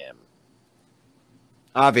starting him.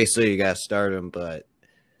 Obviously, you got to start him, but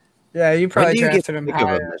yeah, you probably drafted him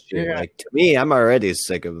higher. Yeah. Like, to me, I'm already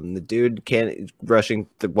sick of him. The dude can't rushing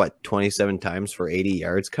 27 times for 80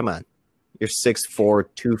 yards. Come on, you're 6'4",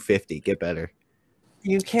 250. Get better.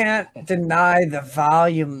 You can't deny the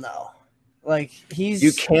volume, though. Like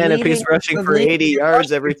you can if he's rushing for 80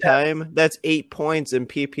 yards every time. That's 8 points in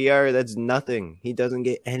PPR. That's nothing. He doesn't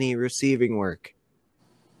get any receiving work.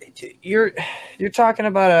 You're talking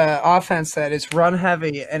about an offense that is run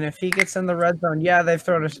heavy, and if he gets in the red zone, yeah, they've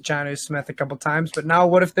thrown it to Jonnu Smith a couple times, but now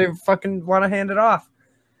what if they fucking want to hand it off?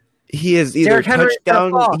 He is either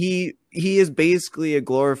touchdown. He is basically a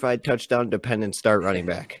glorified touchdown dependent start running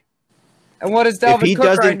back. And what is Dalvin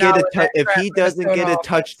Cook right now? If he doesn't get a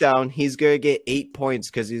touchdown, he's gonna get 8 points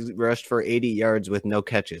because he's rushed for 80 yards with no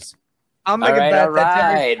catches. I'll make a bet. All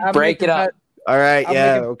right, break it up. All right,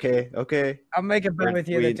 okay. I'll make a bet with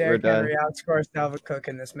you that Derrick Henry outscores Dalvin Cook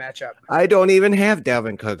in this matchup. I don't even have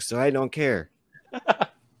Dalvin Cook, so I don't care.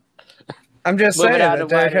 I'm just saying that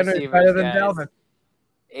Derrick Henry is better than Dalvin.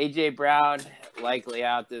 A.J. Brown likely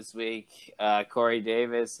out this week. Corey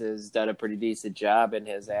Davis has done a pretty decent job in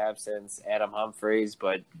his absence. Adam Humphries,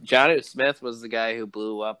 but Jonnu Smith was the guy who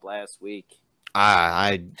blew up last week.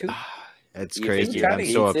 It's crazy. Think I'm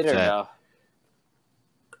so it or upset. no?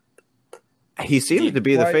 He seems to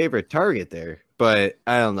be the favorite target there, but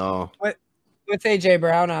I don't know. With A.J.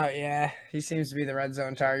 Brown out, yeah, he seems to be the red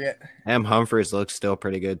zone target. Am Humphries looks still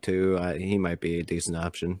pretty good too. He might be a decent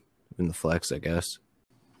option in the flex, I guess.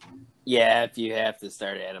 Yeah, if you have to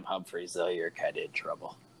start Adam Humphries, though, you're kind of in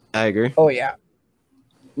trouble. I agree. Oh, yeah.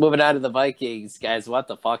 Moving on to the Vikings, guys, what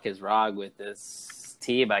the fuck is wrong with this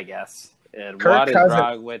team, I guess? And Kirk what is Cousins.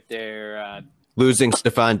 wrong with their Losing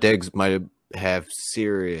Stephon Diggs might have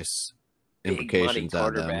serious big money implications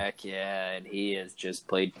on them. quarterback? Yeah, and he has just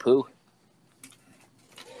played poo.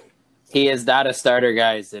 He is not a starter,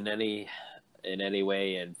 guys, in any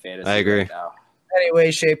way in fantasy. I agree. Right now. Any way,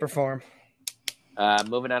 shape, or form.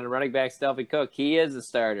 Moving on to running back, Delvin Cook. He is a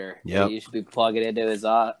starter. Yep. You should be plugging into his. You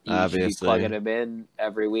Obviously. should be plugging him in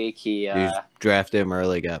every week. You draft him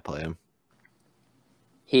early, got to play him.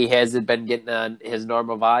 He hasn't been getting on his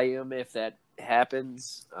normal volume. If that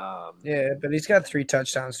happens, Yeah, but he's got 3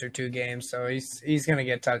 touchdowns through 2 games, so he's going to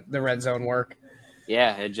get the red zone work.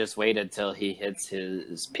 yeah, and just wait until he hits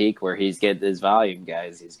his peak where he's getting his volume,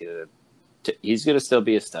 guys. He's gonna still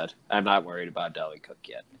be a stud. I'm not worried about Delvin Cook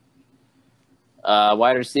yet.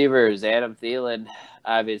 Wide receivers, Adam Thielen,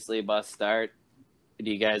 obviously must start. Do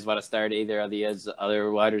you guys want to start either of the other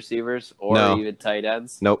wide receivers or No. even tight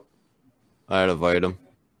ends? Nope. I'd avoid him.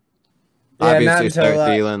 Yeah, Obviously, not start until,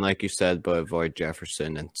 Thielen, like you said, but avoid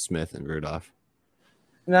Jefferson and Smith and Rudolph.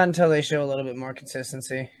 Not until they show a little bit more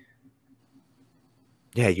consistency.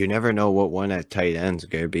 Yeah, you never know what one at tight end's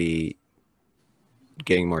going to be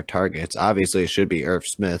getting more targets. Obviously, it should be Irv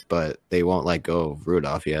Smith, but they won't let go of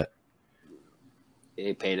Rudolph yet.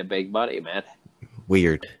 He paid a big money, man.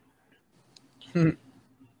 Weird. Jumping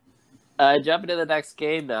to the next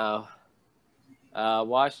game now.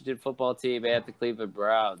 Washington football team at the Cleveland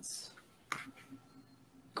Browns.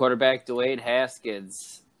 Quarterback Dwayne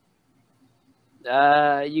Haskins.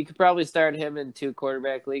 You could probably start him in 2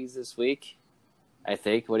 quarterback leagues this week, I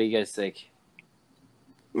think. What do you guys think?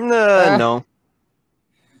 No.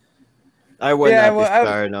 I would not be well,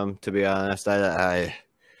 starting him, to be honest.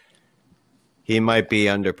 He might be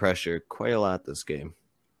under pressure quite a lot this game.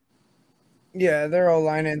 Yeah, their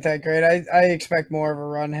O-line ain't that great. I expect more of a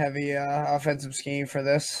run-heavy offensive scheme for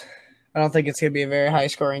this. I don't think it's going to be a very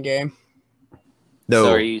high-scoring game. No.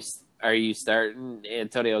 So are you starting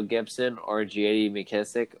Antonio Gibson or J.D.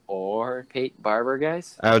 McKissick or Peyton Barber,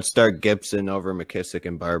 guys? I would start Gibson over McKissick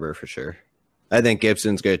and Barber for sure. I think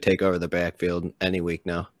Gibson's going to take over the backfield any week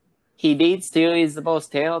now. He needs to. He's the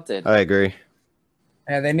most talented. I agree.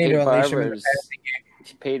 Yeah, they need to unleash him in the passing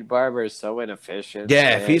game. Peyton Barber is so inefficient.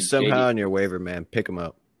 Yeah, if he's And somehow JD on your waiver, man, pick him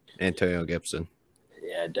up. Antonio Gibson.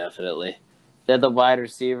 Yeah, definitely. Then the wide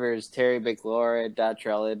receivers, Terry McLaurin,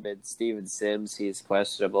 Dontrell Inman, Steven Sims. He's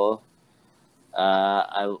questionable.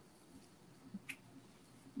 What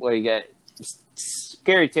do you got?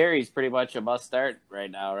 Scary Terry's pretty much a must start right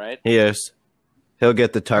now, right? He is. He'll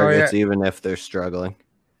get the targets even if they're struggling.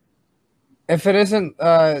 If it isn't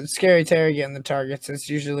Scary Terry getting the targets, it's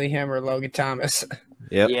usually him or Logan Thomas.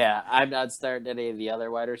 Yep. Yeah, I'm not starting any of the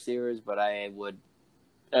other wide receivers, but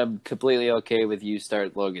I'm completely okay with you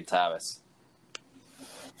start Logan Thomas.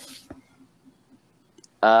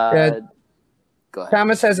 Yeah. Go ahead.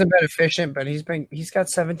 Thomas hasn't been efficient, but he's got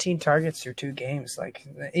 17 targets through 2 games. Like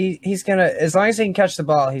he's gonna, as long as he can catch the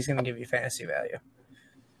ball, he's gonna give you fantasy value.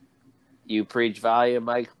 You preach volume,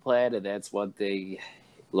 Mike Platt, and that's one thing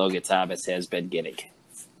Logan Thomas has been getting.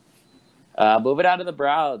 Moving on to the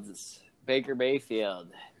Browns, Baker Mayfield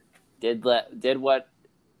did what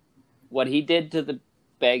he did to the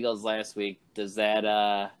Bengals last week. Does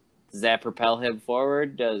that propel him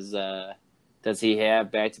forward? Does he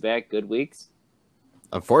have back-to-back good weeks?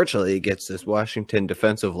 Unfortunately, he gets this Washington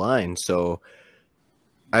defensive line, so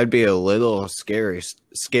I'd be a little scared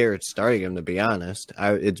starting him, to be honest.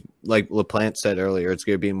 It's like LaPlante said earlier, it's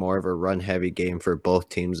going to be more of a run-heavy game for both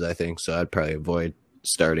teams, I think, so I'd probably avoid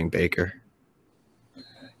starting Baker.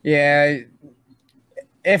 Yeah,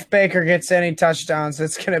 if Baker gets any touchdowns,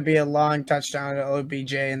 it's going to be a long touchdown to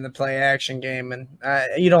OBJ in the play-action game, and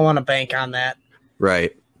you don't want to bank on that.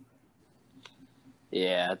 Right.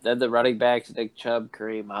 Yeah, then the running backs, Nick Chubb,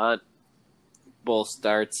 Kareem Hunt, both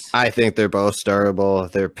starts. I think they're both startable.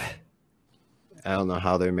 I don't know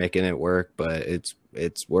how they're making it work, but it's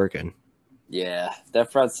working. Yeah, that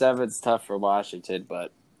front seven's tough for Washington,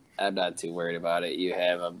 but I'm not too worried about it. You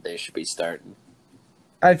have them; they should be starting.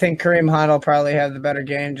 I think Kareem Hunt will probably have the better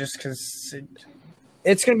game just because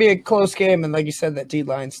it's going to be a close game. And like you said, that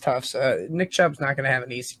D-line's tough. So Nick Chubb's not going to have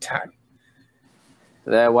an easy time.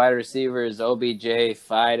 That wide receiver is OBJ.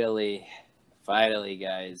 Finally,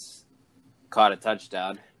 guys, caught a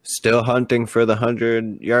touchdown. Still hunting for the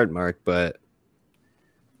 100-yard mark, but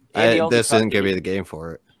this isn't going to be the game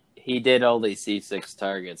for it. He did only see 6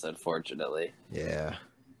 targets, unfortunately. Yeah.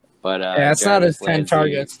 But it's not his 10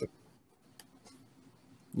 targets.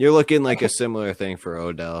 You're looking like a similar thing for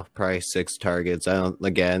Odell. Probably 6 targets.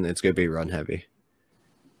 Again, it's going to be run heavy.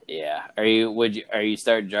 Yeah. Are you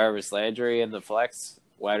starting Jarvis Landry in the flex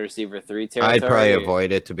wide receiver 3 territory? I'd probably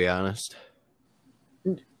avoid it, to be honest.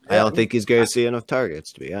 I don't think he's going to see enough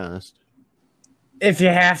targets, to be honest. If you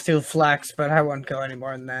have to, flex, but I wouldn't go any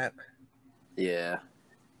more than that. Yeah.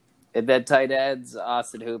 And then tight ends,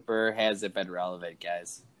 Austin Hooper hasn't been relevant,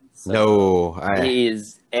 guys. So he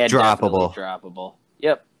is droppable.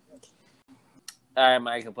 Yep. All right,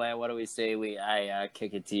 Michael Plant, what do we say I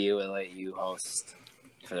kick it to you and let you host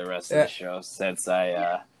for the rest of the show since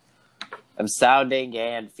I'm sounding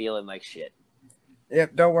and feeling like shit.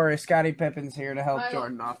 Yep, don't worry. Scottie Pippen's here to help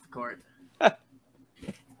Jordan off the court. All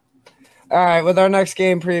right, with our next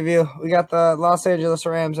game preview, we got the Los Angeles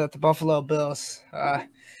Rams at the Buffalo Bills.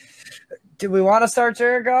 Do we want to start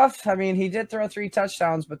Jared Goff? I mean, he did throw 3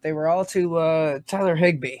 touchdowns, but they were all to Tyler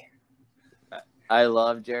Higbee. I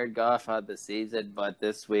love Jared Goff on the season, but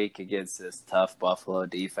this week against this tough Buffalo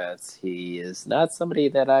defense, he is not somebody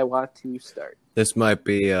that I want to start. This might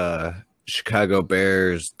be Chicago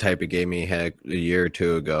Bears type of game he had a year or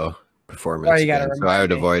 2 ago. Performance. So I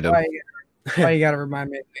would avoid him. Why you got to remind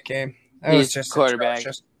me of the game? He's just quarterback.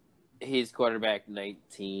 He's quarterback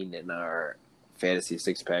 19 in our fantasy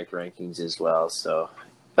 6-pack rankings as well. So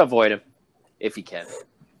avoid him if you can.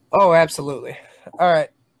 Oh, absolutely. All right.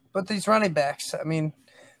 But these running backs, I mean,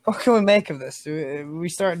 what can we make of this? Do we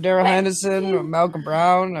start Darrell Henderson or Malcolm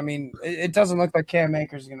Brown? I mean, it doesn't look like Cam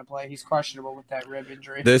Akers is going to play. He's questionable with that rib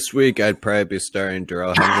injury. This week, I'd probably be starting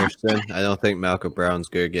Darrell Henderson. I don't think Malcolm Brown's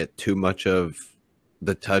going to get too much of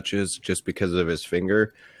the touches just because of his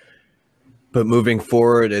finger. But moving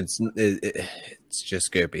forward, it's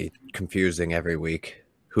just going to be confusing every week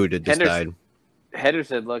who to decide.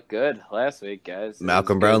 Henderson looked good last week, guys.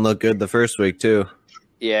 Malcolm Brown looked good the first week, too.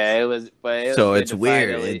 Yeah, it was. But so it's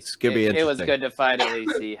weird. It's gonna be interesting. It was good to finally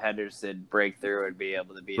see Henderson break through and be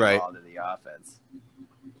able to be involved in the offense.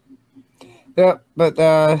 Yeah, but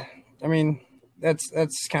I mean, that's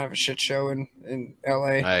kind of a shit show in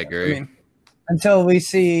LA. I agree. I mean, until we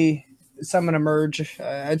see someone emerge,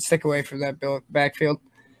 I'd stick away from that backfield.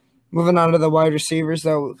 Moving on to the wide receivers,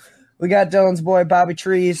 though, we got Dylan's boy Bobby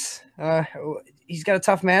Trees. He's got a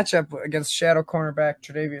tough matchup against shadow cornerback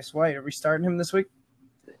Tre'Davious White. Are we starting him this week?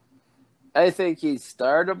 I think he's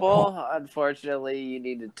startable. Unfortunately, you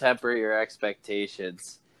need to temper your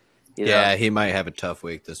expectations. He might have a tough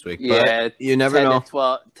week this week. Yeah, but you never know.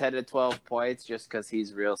 10 to 12 points just because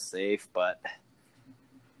he's real safe. But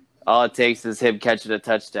all it takes is him catching a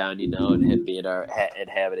touchdown, and him being and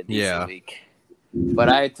having a decent week. But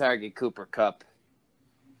I target Cooper Kupp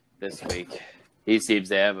this week. He seems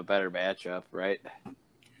to have a better matchup, right?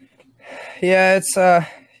 Yeah, it's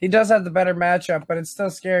he does have the better matchup, but it's still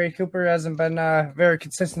scary. Cooper hasn't been very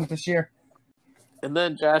consistent this year. And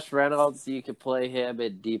then Josh Reynolds, you could play him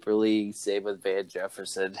in deeper leagues. Same with Van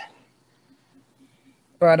Jefferson.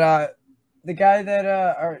 But the guy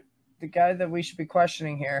that we should be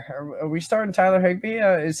questioning here, are we starting Tyler Higbee?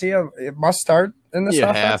 Is he a must start in this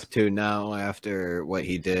offense? You have to now after what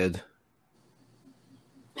he did.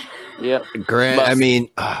 Yep. Grant. I mean,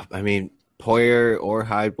 Poyer or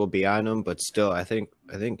Hyde will be on him, but still, I think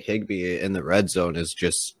Higbee in the red zone is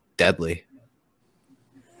just deadly.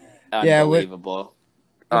 Unbelievable.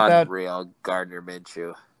 Unreal Gardner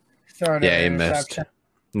Minshew. He missed.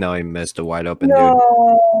 No, he missed a wide open dude.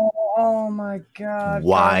 Oh my God.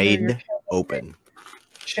 Wide open.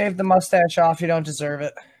 Shave the mustache off. You don't deserve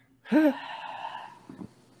it.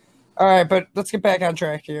 All right, but let's get back on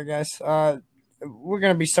track here, guys. We're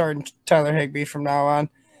going to be starting Tyler Higbee from now on.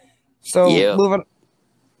 So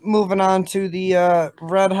moving on to the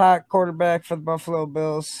red-hot quarterback for the Buffalo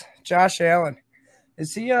Bills, Josh Allen.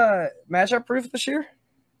 Is he matchup proof this year?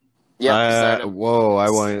 Yeah. I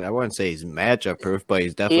wouldn't say he's matchup proof, but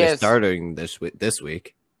he's definitely starting this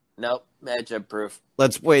week. Nope, matchup proof.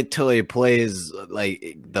 Let's wait till he plays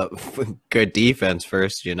like the good defense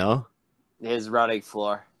first. His running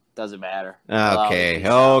floor doesn't matter. Okay.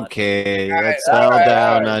 Let's settle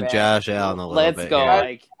down on Josh Allen a little bit. Let's go, here.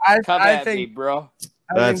 Mike. Come at me, bro.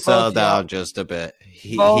 Let's settle down just a bit.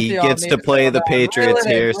 He y'all gets need to to play settle the down. Patriots Reel it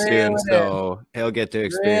in, here reel soon, it in. so he'll get to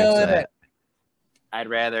experience Reel it that. I'd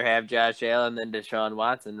rather have Josh Allen than Deshaun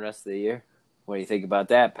Watson the rest of the year. What do you think about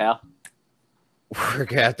that, pal? We're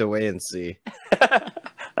gonna have to wait and see. All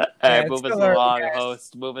right, it's move us still early, along, guys.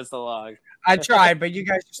 host. Move us along. I tried, but you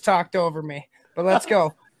guys just talked over me. But let's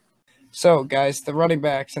go. So, guys, the running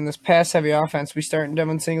backs in this pass-heavy offense, we starting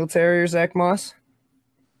Devin Singletary or Zach Moss?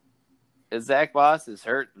 Zach Moss is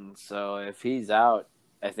hurting, so if he's out,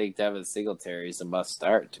 I think Devin Singletary is a must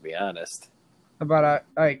start, to be honest. How about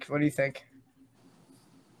Ike? What do you think?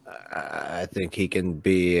 I think he can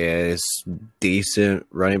be a decent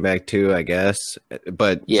running back too, I guess.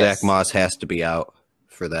 But Yes. Zach Moss has to be out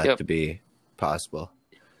for that to be possible.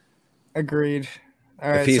 Agreed. All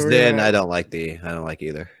right, If he's so we're in, gonna- I don't like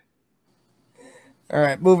either. All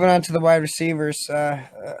right, moving on to the wide receivers.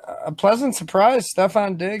 A pleasant surprise,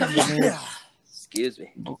 Stephon Diggs. I mean, Excuse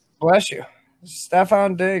me. bless you.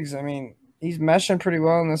 Stephon Diggs, I mean, he's meshing pretty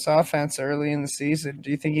well in this offense early in the season. Do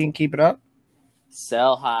you think he can keep it up?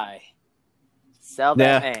 Sell high. Sell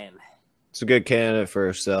that man. It's a good candidate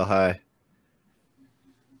for sell high.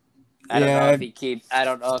 I don't Yeah. know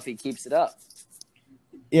if he keeps it up.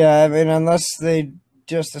 Yeah, I mean, unless they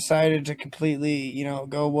just decided to completely,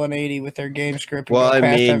 go 180 with their game script. and Well, go I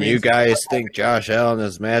pass mean, heavy. you guys think Josh Allen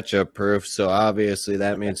is matchup proof, so obviously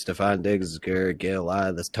that means Stephon Diggs is going to get a lot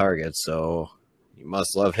of this targets, so you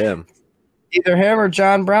must love him. Either him or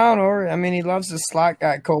John Brown, or, I mean, he loves the slot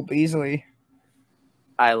guy, Cole Beasley.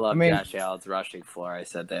 I love I mean- Josh Allen's rushing floor. I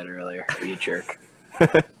said that earlier. You jerk.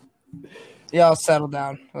 Yeah, I'll settle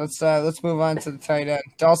down. Let's move on to the tight end.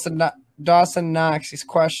 Dawson Knox, he's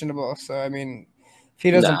questionable, so, I mean, if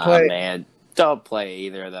he doesn't play. Man. Don't play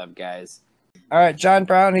either of them guys. All right, John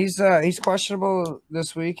Brown, he's questionable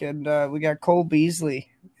this week, and we got Cole Beasley.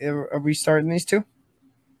 Are we starting these two?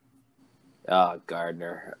 Oh,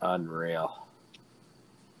 Gardner. Unreal.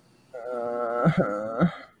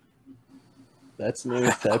 That's an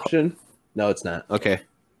interception? No, it's not. Okay.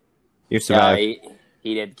 You No, survived.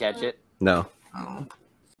 he didn't catch it. No.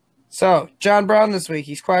 So, John Brown this week,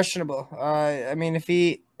 he's questionable. I mean,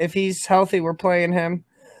 if he's healthy, we're playing him.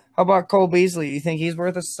 How about Cole Beasley? You think he's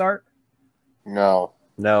worth a start? No.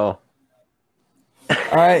 No. All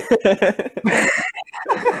right.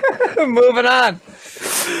 Moving on.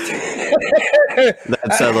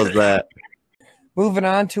 That settles that. Moving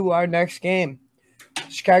on to our next game.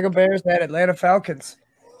 Chicago Bears at Atlanta Falcons.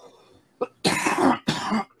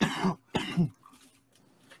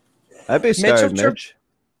 I'd be starting Mitchell Mitch.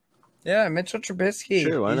 Yeah, Mitchell Trubisky.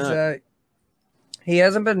 Sure, why not? He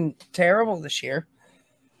hasn't been terrible this year.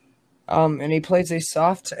 And he plays a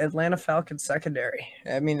soft Atlanta Falcons secondary.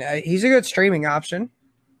 I mean, he's a good streaming option.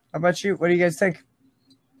 How about you? What do you guys think?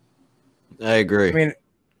 I agree. I mean,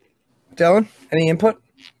 Dylan, any input?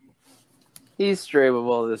 He's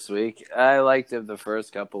streamable this week. I liked him the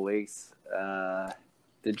first couple weeks.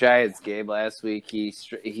 The Giants game last week,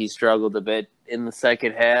 he struggled a bit in the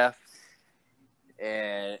second half.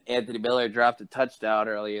 And Anthony Miller dropped a touchdown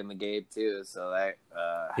early in the game, too. So that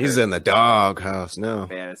He's in the doghouse now.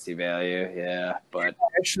 fantasy value, yeah. But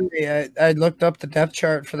Actually, I looked up the depth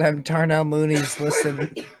chart for them. Darnell Mooney's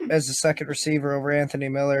listed as the second receiver over Anthony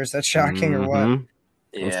Miller. Is that shocking or what? Mhm.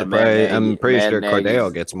 yeah, I'm pretty sure Matt Nagy's-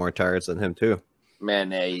 Cordell gets more targets than him, too. Matt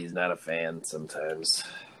Nagy's not a fan sometimes.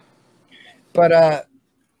 But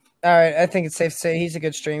all right, I think it's safe to say he's a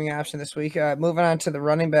good streaming option this week. Moving on to the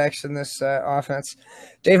running backs in this offense.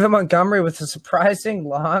 David Montgomery with a surprising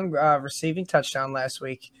long receiving touchdown last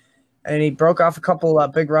week. And he broke off a couple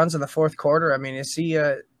big runs in the fourth quarter. I mean, is he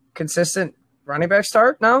a consistent running back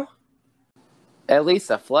start now? At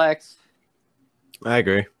least a flex. I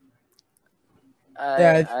agree.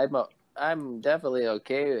 Yeah. I'm definitely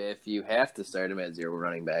okay if you have to start him as your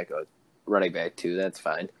running back or running back too. That's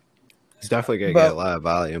fine. He's definitely going to But- get a lot of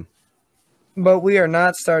volume. But we are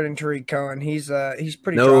not starting Tariq Cohen. He's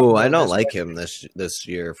pretty. No, droppable I don't this like week. him this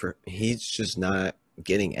year. He's just not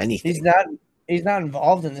getting anything. He's not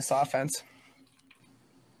involved in this offense.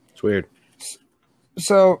 It's weird.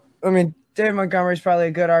 So I mean, David Montgomery's probably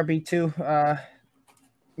a good RB2,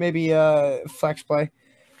 maybe flex play.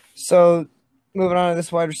 So moving on to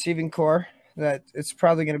this wide receiving core, that it's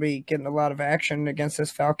probably going to be getting a lot of action against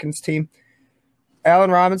this Falcons team.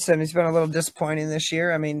 Allen Robinson, he's been a little disappointing this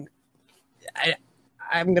year. I mean,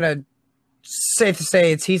 I'm gonna safe to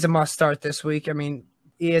say he's a must start this week. I mean,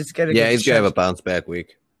 he is gonna. Yeah, he's going to have a bounce back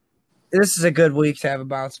week. This is a good week to have a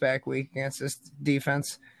bounce back week against this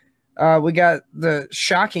defense. We got the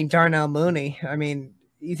shocking Darnell Mooney. I mean,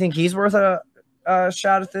 you think he's worth a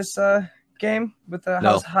shot at this game with how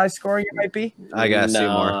No. high scoring it might be? I gotta see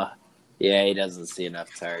more. Yeah, he doesn't see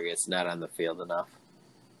enough targets. Not on the field enough.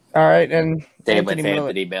 All right, and Same with Anthony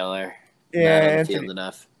Anthony Miller. Yeah, Not on the Anthony. field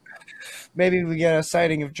enough. Maybe we get a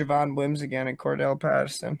sighting of Javon Wims again and Cordell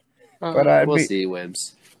Patterson. But We'll see,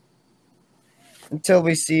 Wibbs. Until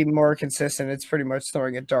we see more consistent, it's pretty much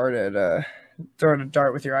throwing a dart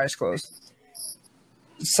with your eyes closed.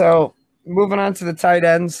 So moving on to the tight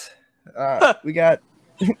ends, we got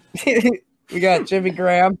Jimmy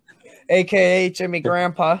Graham, aka Jimmy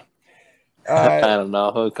Grandpa. I don't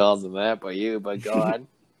know who calls him that, but go on.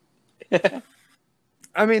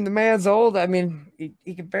 I mean, the man's old. I mean,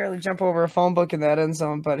 he can barely jump over a phone book in that end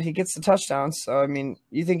zone, but he gets the touchdowns. So, I mean,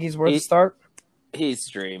 you think he's worth a start?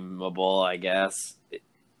 He's streamable, I guess.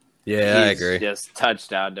 Yeah, I agree. He's just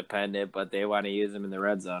touchdown dependent, but they want to use him in the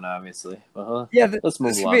red zone, obviously. Yeah, let's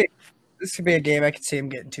move on. This could be a game I could see him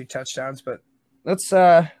getting 2 touchdowns, but let's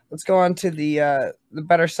go on to the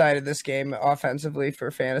better side of this game offensively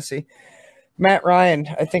for fantasy. Matt Ryan,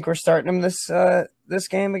 I think we're starting him this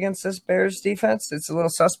game against this Bears defense. It's a little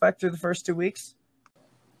suspect through the first 2 weeks.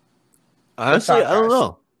 Honestly, I don't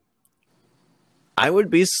know. I would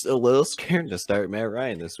be a little scared to start Matt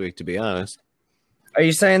Ryan this week, to be honest. Are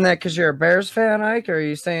you saying that because you're a Bears fan, Ike, or are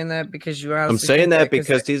you saying that because you honestly I'm saying think that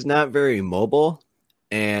because he's not very mobile,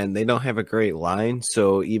 and they don't have a great line.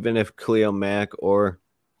 So even if Khalil Mack or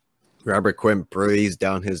Robert Quinn breathes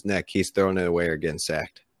down his neck, he's throwing it away or getting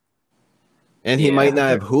sacked. And he might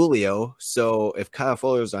not have Julio, so if Kyle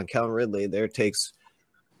Fuller's on Calvin Ridley, there takes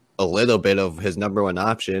a little bit of his number one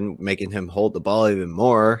option, making him hold the ball even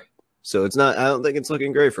more. So it's not. I don't think it's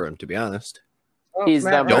looking great for him, to be honest. Don't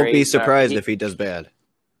be surprised if he does bad.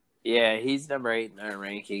 Yeah, he's number 8 in our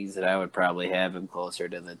rankings, and I would probably have him closer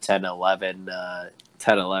to the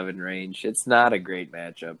 10-11 range. It's not a great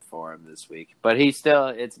matchup for him this week, but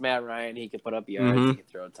it's Matt Ryan. He can put up yards, he can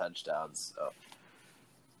throw touchdowns. So.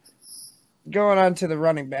 Going on to the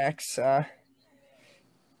running backs,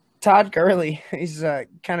 Todd Gurley, he's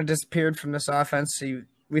kind of disappeared from this offense.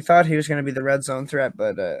 We thought he was going to be the red zone threat,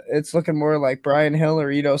 but it's looking more like Brian Hill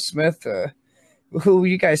or Ito Smith. Who are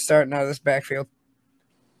you guys starting out of this backfield?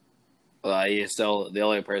 Well, the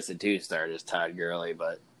only person to start is Todd Gurley,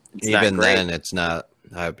 but even then, it's not.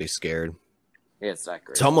 I'd be scared. Yeah, it's not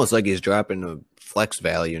great. It's almost like he's dropping a flex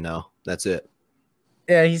value now. That's it.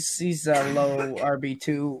 Yeah, he's low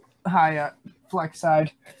RB2, high flex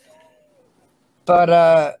side.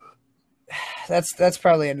 But that's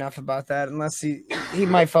probably enough about that. Unless he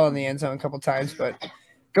might fall in the end zone a couple times. But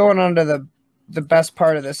going on to the best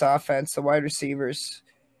part of this offense, the wide receivers.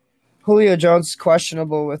 Julio Jones is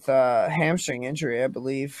questionable with a hamstring injury, I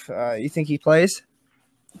believe. You think he plays?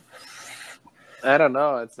 I don't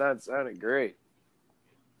know. It's not sounding great.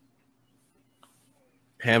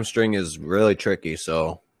 Hamstring is really tricky,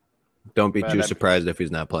 so don't be too surprised if he's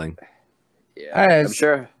not playing. Yeah, I'm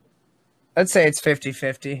sure. I'd say it's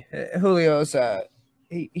 50-50. Julio's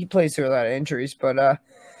he plays through a lot of injuries, but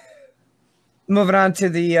moving on to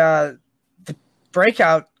the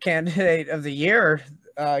breakout candidate of the year,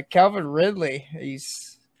 Calvin Ridley.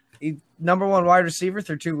 He's number 1 wide receiver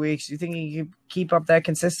through 2 weeks. You think he can keep up that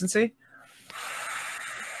consistency?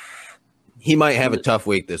 He might have a tough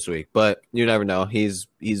week this week, but you never know. He's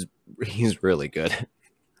really good,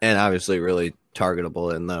 and obviously really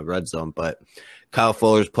targetable in the red zone. But Kyle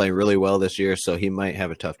Fuller's playing really well this year, so he might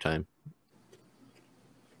have a tough time.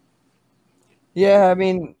 Yeah, I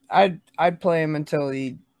mean, I'd play him until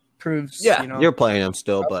he proves. Yeah, you're playing him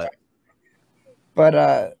still, okay.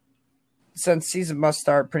 But since he's a must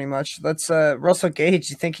start, pretty much. Let's Russell Gage.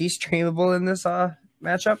 You think he's streamable in this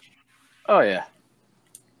matchup? Oh yeah.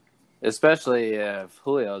 Especially if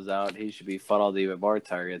Julio's out, he should be funneled even more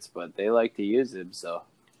targets, but they like to use him, so.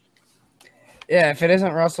 Yeah, if it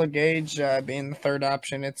isn't Russell Gage being the third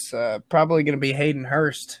option, it's probably going to be Hayden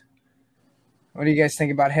Hurst. What do you guys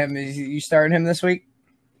think about him? Is you starting him this week?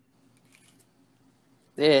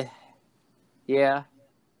 Yeah.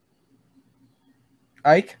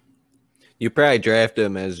 Ike? You probably draft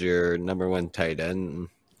him as your number 1 tight end.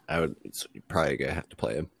 You're probably going to have to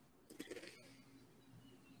play him.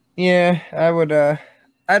 Yeah, I would.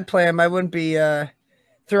 I'd play him. I wouldn't be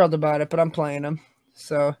thrilled about it, but I'm playing him.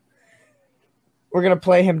 So we're going to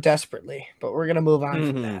play him desperately, but we're going to move on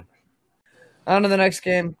from that. On to the next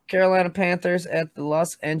game. Carolina Panthers at the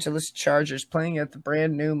Los Angeles Chargers, playing at the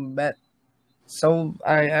brand new Met. So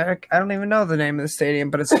I don't even know the name of the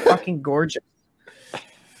stadium, but it's fucking gorgeous.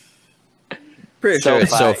 Pretty sure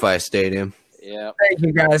it's SoFi Stadium. Yeah. Thank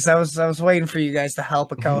you guys. I was waiting for you guys to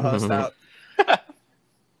help a co-host out.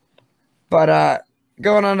 But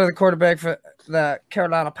going on to the quarterback for the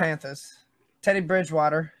Carolina Panthers, Teddy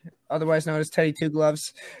Bridgewater, otherwise known as Teddy Two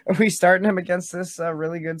Gloves. Are we starting him against this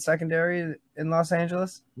really good secondary in Los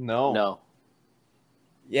Angeles? No.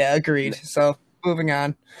 Yeah, agreed. So moving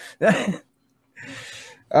on. The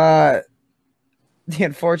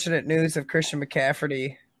unfortunate news of Christian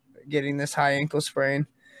McCaffrey getting this high ankle sprain.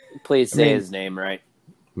 Please say his name right.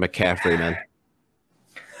 McCaffrey, man.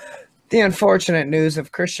 The unfortunate news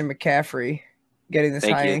of Christian McCaffrey getting this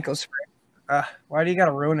high ankle sprain. Why do you got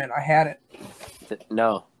to ruin it? I had it.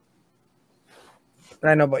 No.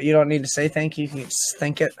 I know, but you don't need to say thank you. You can just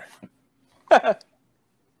think it.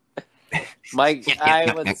 Mike,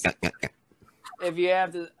 if you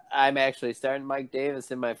have to, I'm actually starting Mike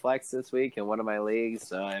Davis in my flex this week in one of my leagues.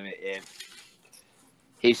 So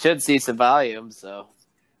he should see some volume. So,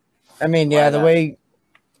 I mean, yeah, the way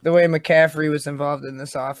McCaffrey was involved in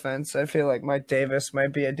this offense, I feel like Mike Davis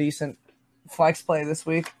might be a decent flex play this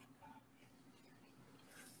week.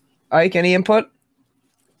 Ike, any input?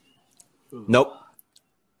 Nope.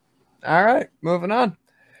 All right, moving on.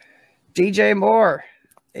 DJ Moore.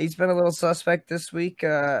 He's been a little suspect this week.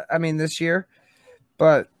 This year.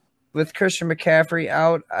 But with Christian McCaffrey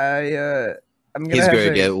out, I'm gonna. He's going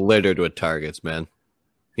to get littered with targets, man.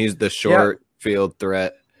 He's the short field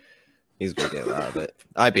threat. He's going to get a lot of it.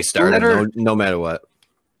 I'd be starting no matter what.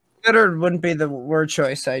 Littered wouldn't be the word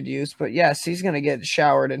choice I'd use, but yes, he's going to get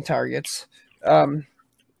showered in targets.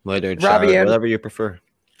 Littered, showered, whatever you prefer.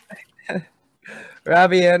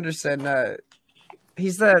 Robbie Anderson,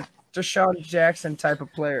 he's the Deshaun Jackson type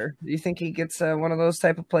of player. Do you think he gets one of those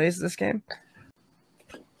type of plays this game?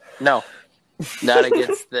 No, not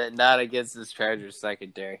against this Chargers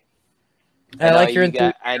secondary.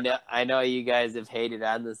 I know you guys have hated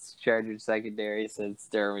on this Chargers secondary since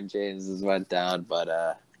Derwin James has went down,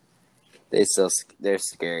 but they're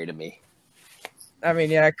scary to me. I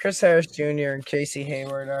mean, yeah, Chris Harris Jr. and Casey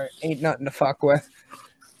Hayward ain't nothing to fuck with.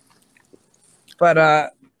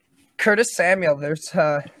 But Curtis Samuel,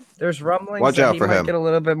 there's rumblings Watch that out he for might him. get a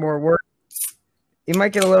little bit more work. He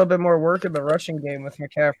might get a little bit more work in the rushing game with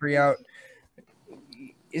McCaffrey out.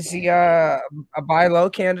 Is he a buy low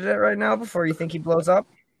candidate right now before you think he blows up?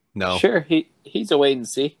 No. Sure, he's a wait and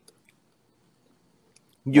see.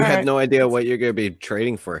 You have no idea what you're going to be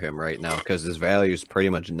trading for him right now because his value is pretty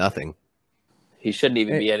much nothing. He shouldn't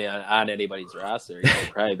even be on anybody's roster. He should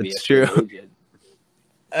probably be It's true. agent.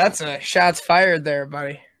 That's a shots fired there,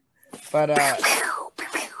 buddy. But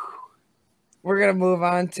we're going to move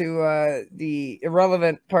on to the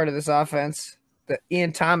irrelevant part of this offense, the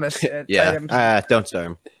Ian Thomas. Don't start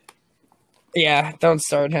him. Yeah, don't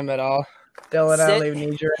start him at all. Dylan, I don't even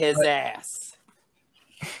need your his ass.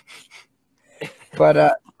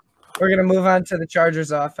 But we're going to move on to the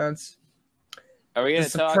Chargers offense. Are we going to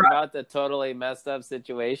talk about the totally messed up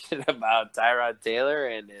situation about Tyrod Taylor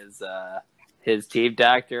and his team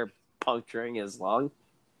doctor puncturing his lung?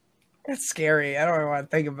 That's scary. I don't even want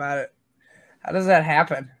to think about it. How does that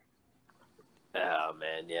happen? Oh,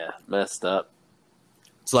 man, yeah. Messed up.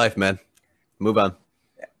 It's life, man. Move on.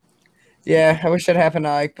 Yeah, I wish that happened to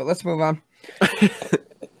Ike, but let's move on.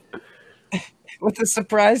 With a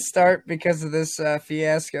surprise start because of this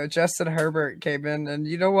fiasco, Justin Herbert came in, and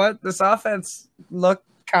you know what? This offense looked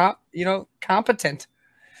competent.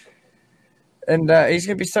 And he's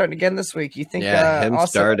going to be starting again this week. You think? Him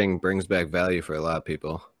starting brings back value for a lot of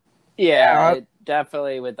people. Yeah,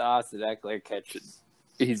 definitely with Austin Eckler catching,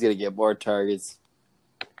 he's going to get more targets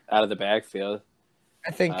out of the backfield. I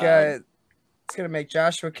think it's going to make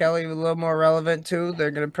Joshua Kelly a little more relevant too. They're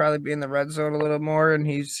going to probably be in the red zone a little more, and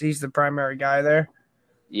he's the primary guy there.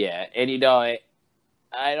 Yeah, and I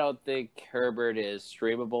don't think Herbert is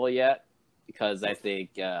streamable yet because I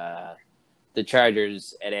think the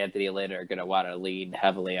Chargers and Anthony Lynn are going to want to lean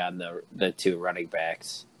heavily on the two running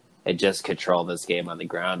backs and just control this game on the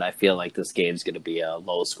ground. I feel like this game's going to be a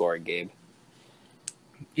low-scoring game.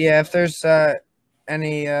 Yeah, if there's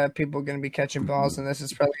any people going to be catching balls in this,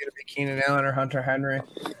 it's probably going to be Keenan Allen or Hunter Henry.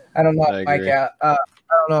 I don't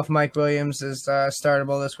know if Mike Williams is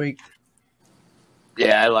startable this week.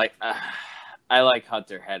 Yeah, I like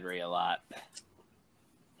Hunter Henry a lot.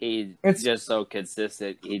 He's just so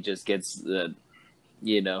consistent. He just gets the,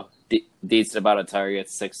 decent amount of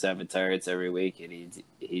targets, 6-7 targets every week, and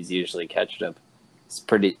he's usually catching them. It's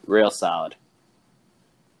real solid.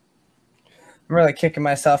 I'm really kicking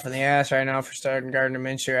myself in the ass right now for starting Gardner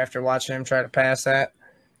Minshew after watching him try to pass that.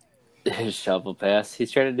 Shovel pass. He's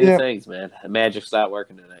trying to do things, man. The magic's not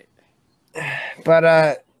working tonight. But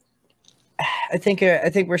I think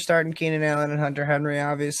we're starting Keenan Allen and Hunter Henry,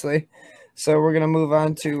 obviously. So we're gonna move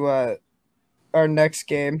on to our next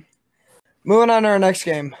game. Moving on to our next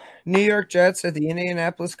game, New York Jets at the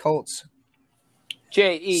Indianapolis Colts.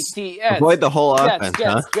 Jets. Avoid the whole Jets, offense,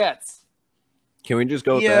 Jets, huh? Jets. Can we just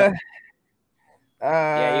go with Yeah.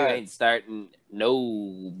 that? You ain't starting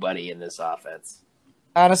nobody in this offense.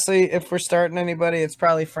 Honestly, if we're starting anybody, it's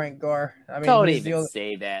probably Frank Gore. I mean, Don't he's the even only...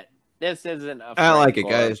 say that. This isn't a I don't like Frank it,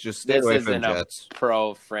 Gore. guys. Just stay This away isn't from Jets. a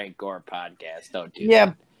pro Frank Gore podcast. Don't do Yeah,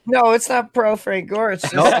 that. no, it's not pro Frank Gore. It's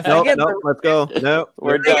just Nope, if they nope, get nope. Let's go. Nope.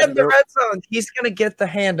 We're they get done. in the red zone, he's gonna get the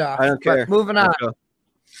handoff. I don't But care. moving on, Let's go.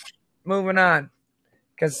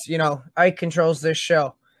 because Ike controls this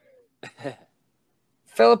show.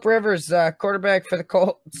 Phillip Rivers, quarterback for the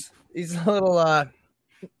Colts. He's a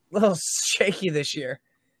little shaky this year.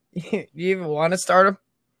 You even want to start him?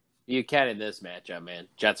 You can in this matchup, man.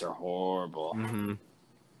 Jets are horrible. Mm-hmm.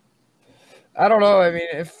 I don't know. I mean,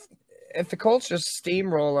 if the Colts just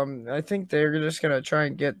steamroll them, I think they're just gonna try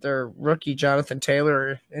and get their rookie Jonathan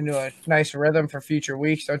Taylor into a nice rhythm for future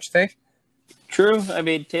weeks. Don't you think? True. I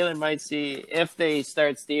mean, Taylor might see, if they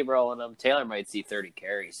start steamrolling him, Taylor might see 30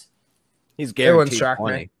 carries. He's wouldn't guaranteed shock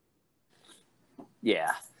 20. me.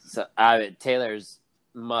 Yeah. So Taylor's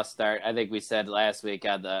must start. I think we said last week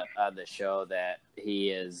on the show that he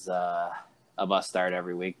is a must start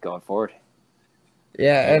every week going forward.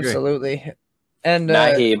 Yeah, I agree. absolutely. And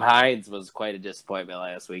Naheem Hines was quite a disappointment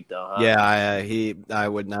last week, though. Huh? Yeah, I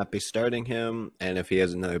would not be starting him, and if he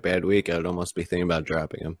has another bad week, I would almost be thinking about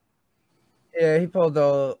dropping him. yeah, he pulled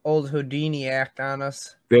the old Houdini act on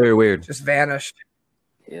us. Very weird. Just vanished.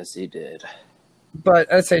 Yes, he did.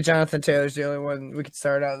 But I'd say Jonathan Taylor's the only one we could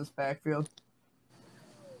start out of this backfield.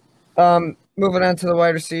 Moving on to the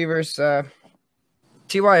wide receivers.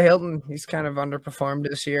 T.Y. Hilton, he's kind of underperformed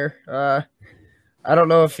this year. I don't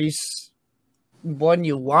know if he's one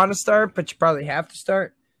you want to start, but you probably have to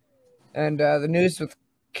start. And the news with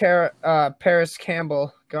Paris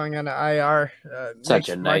Campbell going on to IR. Such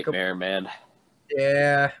a nightmare, man.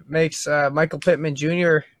 Yeah, makes Michael Pittman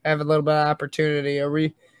Jr. have a little bit of opportunity.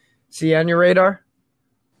 Is he on your radar?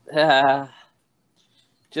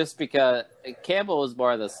 Just because Campbell was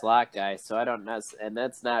more of the slot guy, so I don't know, and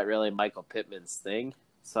that's not really Michael Pittman's thing.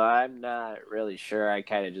 So I'm not really sure. I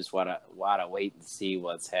kind of just want to wait and see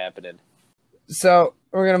what's happening. So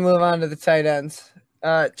we're gonna move on to the tight ends.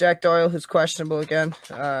 Jack Doyle, who's questionable again.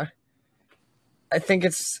 I think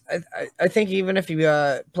I think even if he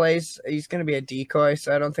plays, he's gonna be a decoy.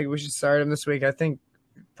 So I don't think we should start him this week. I think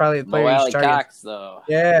probably the player Mo you Alley should Cox, though.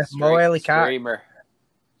 Yeah, Mo Alley Cox.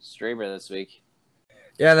 Streamer this week.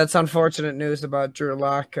 Yeah, that's unfortunate news about Drew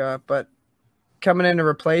Lock. But coming in to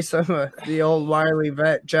replace him, the old wily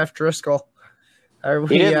vet Jeff Driscoll. No,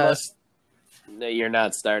 you're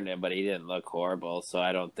not starting him, but he didn't look horrible. So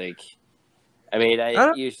I don't think. I mean,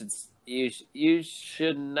 you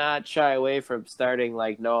should not shy away from starting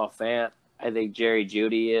like Noah Fant. I think Jerry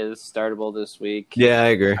Jeudy is startable this week. Yeah, I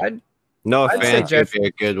agree. Noah Fant Jeff should be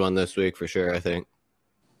a good one this week for sure, I think.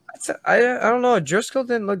 I don't know. Driscoll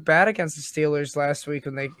didn't look bad against the Steelers last week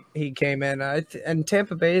when he came in. And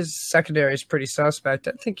Tampa Bay's secondary is pretty suspect.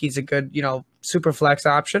 I think he's a good, super flex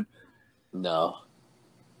option. No.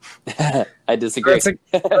 I disagree.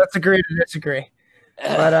 Let's agree to disagree.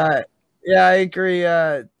 But, yeah, I agree.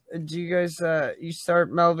 Do you guys you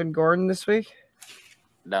start Melvin Gordon this week?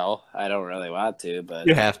 No, I don't really want to, but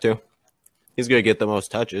You have to. He's going to get the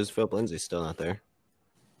most touches. Philip Lindsay's still not there.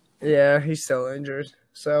 Yeah, he's still injured.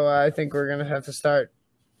 So I think we're going to have to start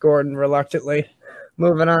Gordon reluctantly.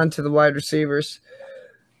 Moving on to the wide receivers.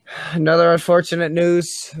 Another unfortunate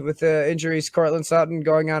news with the injuries. Cortland Sutton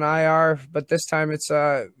going on IR, but this time it's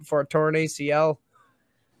for a torn ACL.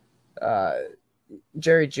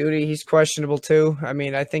 Jerry Jeudy, he's questionable too. I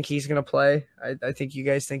mean, I think he's going to play. I think you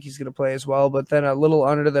guys think he's going to play as well. But then a little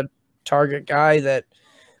under the target guy that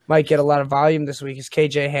might get a lot of volume this week is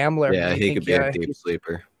KJ Hamler. Yeah, he could be a deep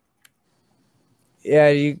sleeper.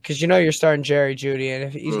 Yeah, because you're starting Jerry Jeudy, and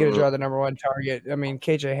if he's going to draw the number one target, I mean,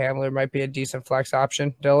 KJ Hamler might be a decent flex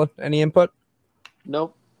option. Dylan, any input?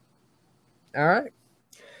 Nope. All right.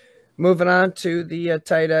 Moving on to the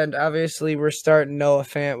tight end. Obviously, we're starting Noah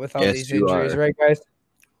Fant with all these injuries, right, guys?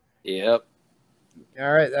 Yep.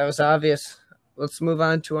 All right, that was obvious. Let's move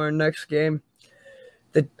on to our next game.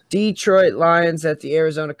 The Detroit Lions at the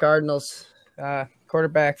Arizona Cardinals.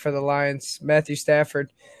 Quarterback for the Lions, Matthew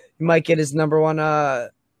Stafford. He might get his number one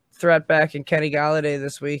threat back in Kenny Golladay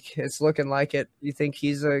this week. It's looking like it. You think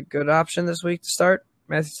he's a good option this week to start,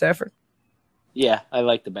 Matthew Stafford? Yeah, I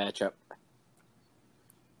like the matchup.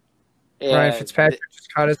 Yeah, Ryan Fitzpatrick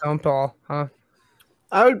just caught his own ball, huh?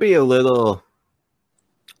 I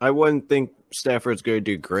wouldn't think Stafford's going to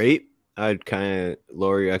do great. I'd kind of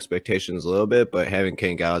lower your expectations a little bit, but having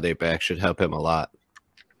Kenny Golladay back should help him a lot.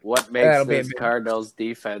 What makes That'll be a this big- Cardinals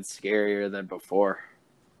defense scarier than before?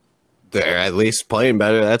 They're at least playing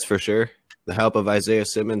better, that's for sure. The help of Isaiah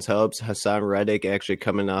Simmons helps. Hassan Reddick actually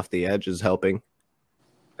coming off the edge is helping.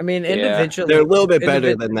 I mean, Yeah. individually, They're a little bit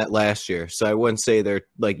better than that last year. So I wouldn't say they're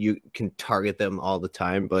like you can target them all the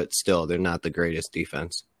time, but still, they're not the greatest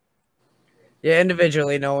defense. Yeah,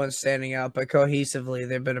 individually, no one's standing out, but cohesively,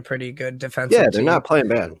 they've been a pretty good defensive Yeah, team. they're not playing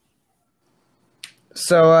bad.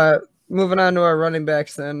 So, moving on to our running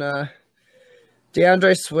backs, then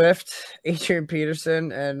DeAndre Swift, Adrian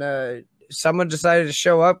Peterson, and someone decided to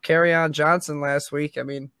show up, Kerryon Johnson last week. I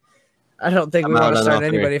mean, I don't think we I'm want to out on start all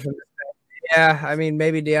three. anybody from this. Yeah, I mean,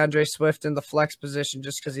 maybe DeAndre Swift in the flex position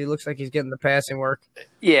just because he looks like he's getting the passing work.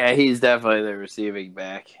 Yeah, he's definitely the receiving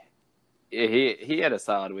back. Yeah, he had a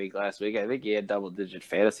solid week last week. I think he had double-digit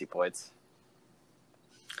fantasy points.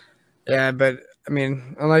 Yeah, but I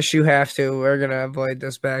mean, unless you have to, we're gonna avoid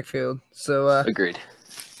this backfield. So, Agreed.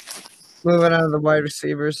 moving on to the wide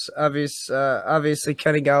receivers, obviously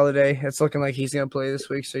Kenny Galladay. It's looking like he's gonna play this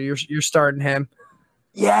week, so you're starting him.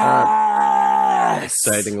 Yes!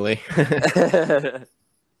 Excitingly. I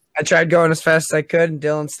tried going as fast as I could, and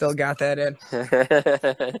Dylan still got that in.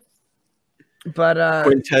 But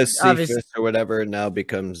Quintez obviously- Cephas or whatever now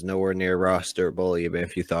becomes nowhere near rosterable, even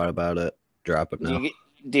if you thought about it. Drop it now.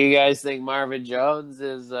 Do you guys think Marvin Jones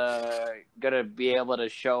is going to be able to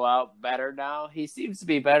show out better now? He seems to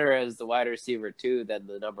be better as the wide receiver, too, than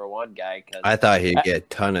the number one guy. I thought he'd get a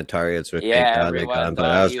ton of targets with Yeah, Kate everyone Conley, but I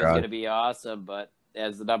thought was he was wrong. going to be awesome, but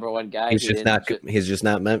as the number one guy, He's just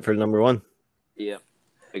not meant for number one. Yeah,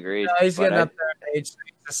 agreed. no, he's But getting up there in age. So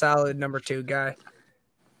he's a solid number 2 guy.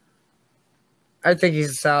 I think he's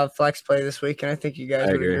a solid flex play this week, and I think you guys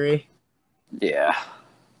I would agree. Yeah.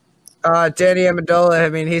 Danny Amendola, I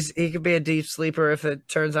mean, he could be a deep sleeper if it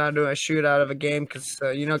turns out into a shootout of a game because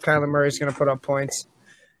Kyler Murray's going to put up points.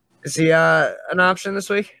 Is he an option this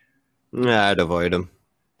week? Nah, I'd avoid him.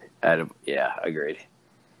 Yeah, agreed.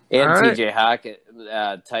 And All right. TJ Hawkins,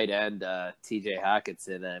 tight end TJ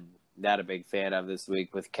Hawkinson, I'm not a big fan of this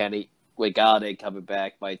week with Galladay coming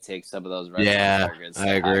back, might take some of those running targets.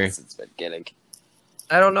 I agree. Hakinson's been getting.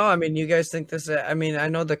 I don't know. I mean, you guys think this? I mean, I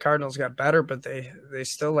know the Cardinals got better, but they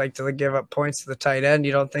still like to give up points to the tight end.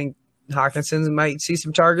 You don't think Hawkinson might see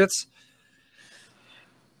some targets?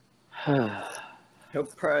 He'll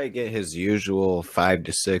probably get his usual 5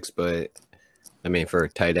 to 6, but I mean, for a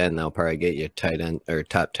tight end, they'll probably get you tight end or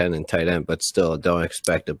top 10 in tight end, but still, don't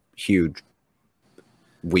expect a huge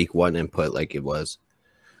week 1 input like it was.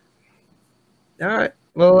 All right.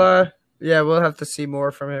 Well, yeah, we'll have to see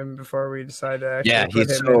more from him before we decide to actually Yeah, put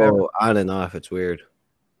he's him in. so on and off. It's weird.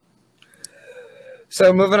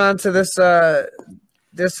 So moving on to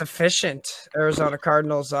this efficient Arizona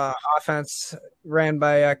Cardinals offense ran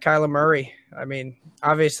by Kyler Murray. I mean,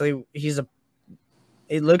 obviously he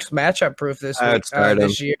looks matchup proof this I week. would start him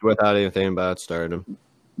This year. without anything about start him.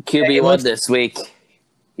 QB1 this week.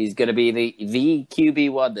 He's going to be the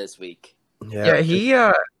QB1 this week. Yeah, he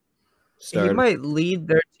Start him. might lead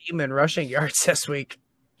their team in rushing yards this week.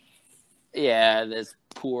 Yeah, this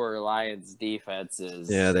poor Lions defense is.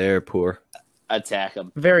 Yeah, they're poor. Attack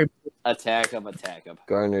him. Very Attack him.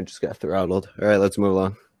 Gardner just got throttled. All right, let's move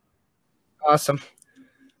on. awesome.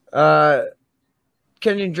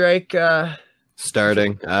 Kenyon Drake.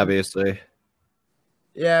 Starting, obviously.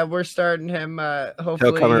 Yeah, we're starting him. Hopefully,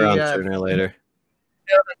 He'll come around sooner or later.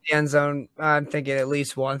 the end zone. I'm thinking at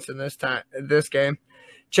least once in this game.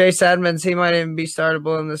 Chase Edmonds, he might even be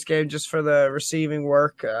startable in this game just for the receiving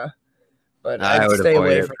work. But I I'd would stay avoid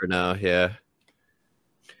away it from for now, yeah.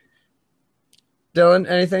 Dylan.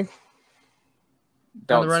 Anything?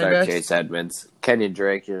 Don't running start backs? Chase Edmonds. Kenyon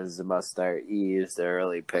Drake is a must start. He used the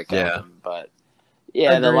early pick Yeah. on him, but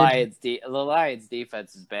yeah, the Agreed. Lions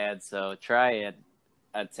defense is bad. So try and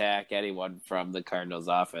attack anyone from the Cardinals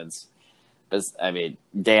offense. But I mean,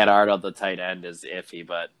 Dan Arnold, the tight end, is iffy,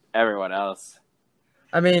 but everyone else.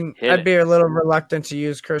 I mean, Hit I'd it. be a little reluctant to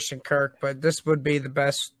use Christian Kirk, but this would be the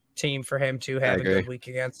best team for him to have a agree. good week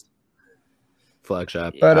against. Flag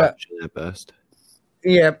shot But, option at best.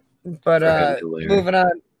 Yeah, but For him to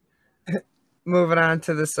Larry. moving on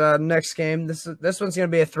to this next game. This one's going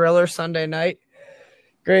to be a thriller Sunday night.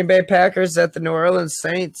 Green Bay Packers at the New Orleans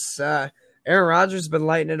Saints. Aaron Rodgers has been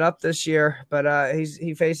lighting it up this year, but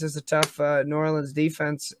he faces a tough New Orleans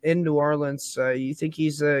defense in New Orleans. You think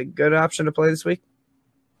he's a good option to play this week?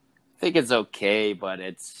 I think it's okay, but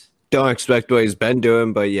it's Don't expect what he's been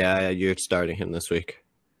doing, but yeah, you're starting him this week.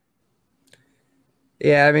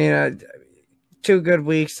 Yeah, I mean, 2 good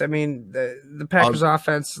weeks. I mean, the Packers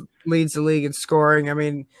offense leads the league in scoring. I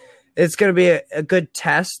mean, it's going to be a good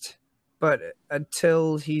test but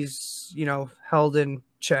until he's, held in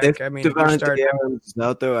check, If I mean, Devontae Adams is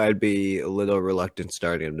out, though, I'd be a little reluctant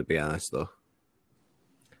starting him, to be honest, though.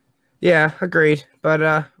 Yeah, agreed.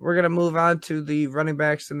 But we're going to move on to the running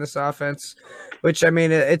backs in this offense, which, I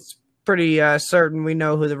mean, it's pretty certain we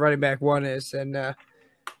know who the running back one is. And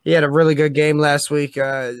he had a really good game last week.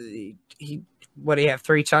 He have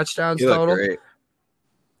 3 touchdowns total? Great.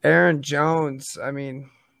 Aaron Jones, I mean,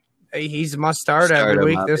 he's a must-start every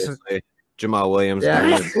week. Obviously. Jamal Williams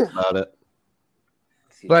about it.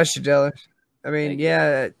 Bless you, Dylan. I mean,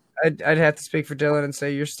 I'd have to speak for Dylan and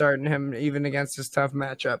say you're starting him even against this tough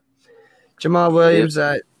matchup. Jamal Williams,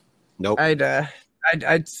 nope.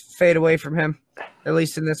 I'd fade away from him, at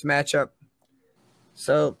least in this matchup.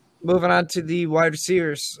 So moving on to the wide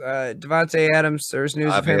receivers, Devontae Adams. There's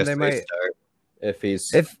news Obviously of him. They might start if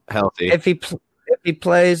he's healthy. If he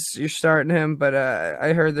plays, you're starting him. But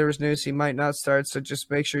I heard there was news he might not start. So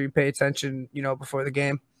just make sure you pay attention, before the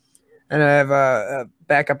game. And I have a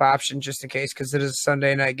backup option just in case because it is a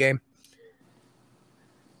Sunday night game.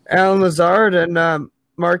 Alan Lazard and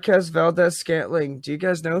Marquez Valdez-Scantling. Do you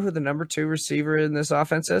guys know who the number 2 receiver in this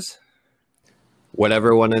offense is?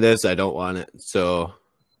 Whatever one it is, I don't want it. So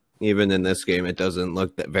even in this game, it doesn't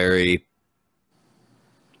look that very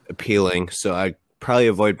appealing. So I'd probably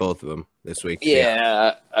avoid both of them this week.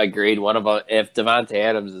 Yeah, agreed. One of them, if Devontae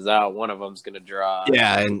Adams is out, one of them's going to draw.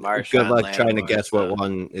 Yeah, and good luck trying to guess what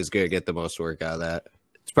one is going to get the most work out of that.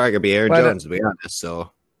 It's probably going to be Aaron Jones, to be honest.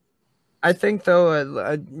 So I think, though,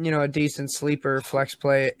 a decent sleeper flex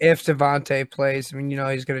play, if Devontae plays, I mean,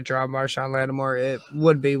 he's going to draw Marshawn Lattimore. It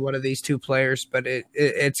would be one of these 2 players, but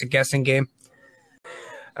it's a guessing game.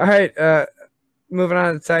 All right, moving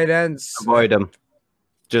on to tight ends. Avoid them.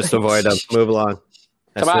 Just avoid them. Move along.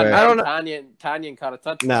 Come on, I don't know. Tanyan caught a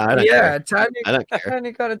touchdown. No, I don't care. I don't care.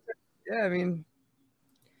 Tanya caught a yeah, I mean.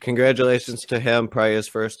 Congratulations to him. Probably his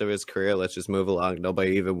first of his career. Let's just move along.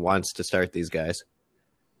 Nobody even wants to start these guys.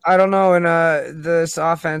 I don't know. In this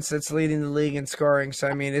offense that's leading the league in scoring, so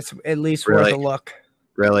I mean, it's at least worth a look.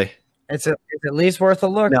 Really? It's at least worth a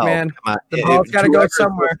look, man. Come on. The ball's got to go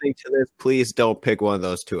somewhere. To this, please don't pick one of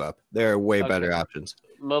those 2 up. There are way better options.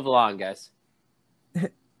 Move along, guys.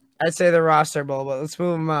 I'd say the roster bowl, but let's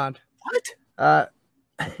move them on. What?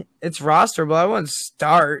 It's roster bowl. I wouldn't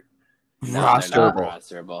start.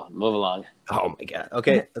 Roster bowl. Move along. Oh my god.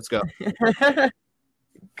 Okay, let's go.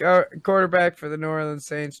 Quarterback for the New Orleans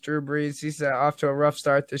Saints, Drew Brees. He's off to a rough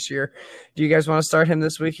start this year. Do you guys want to start him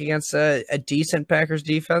this week against a decent Packers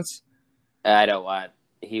defense? I don't want.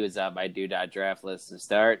 He was on my do-not draft list to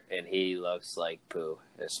start, and he looks like poo,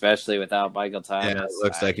 especially without Michael Thomas. Yeah, it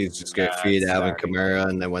looks like he's just going to feed Alvin Kamara,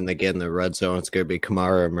 and then when they get in the red zone, it's going to be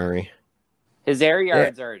Kamara or Murray. His air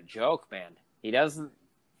yards are a joke, man. He doesn't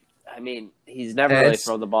 – I mean, he's never really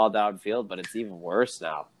thrown the ball downfield, but it's even worse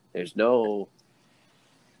now. There's no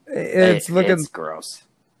 – it's gross.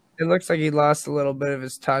 It looks like he lost a little bit of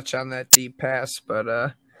his touch on that deep pass, but,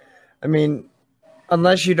 I mean –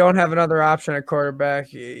 unless you don't have another option at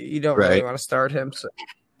quarterback, you don't really want to start him.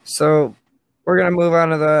 So we're going to move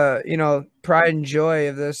on to the, pride and joy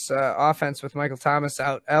of this offense with Michael Thomas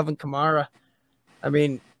out. Alvin Kamara, I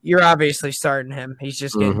mean, you're obviously starting him. He's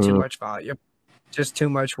just getting too much volume, just too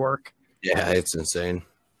much work. Yeah, it's insane.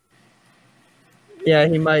 Yeah,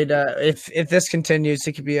 he might. If this continues,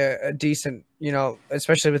 he could be a decent,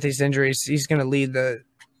 especially with these injuries, he's going to lead the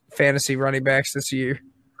fantasy running backs this year.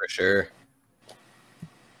 For sure.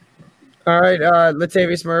 All right,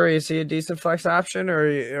 Latavius Murray, is he a decent flex option, or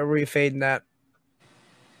are we fading that?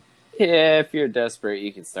 Yeah, if you're desperate,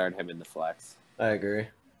 you can start him in the flex. I agree.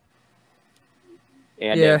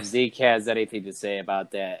 And if Zeke has anything to say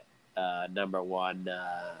about that number 1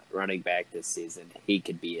 running back this season, he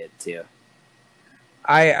could be it too.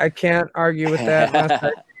 I can't argue with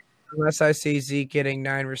that unless I see Zeke getting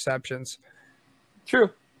 9 receptions.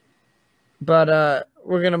 True. But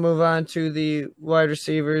we're going to move on to the wide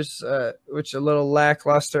receivers, which are a little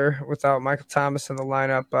lackluster without Michael Thomas in the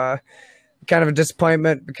lineup. Kind of a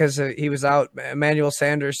disappointment because he was out. Emmanuel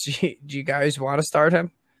Sanders, do you guys want to start him?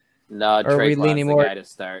 No, Traquan's the guy to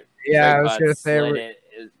start. Yeah, I was going to say.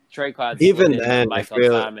 Traquan's even then, Michael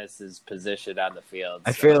Thomas's position on the field.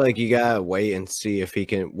 I feel like you got to wait and see if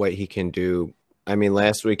what he can do. I mean,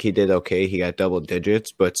 last week he did okay. He got double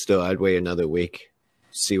digits, but still, I'd wait another week.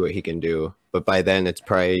 See what he can do, but by then it's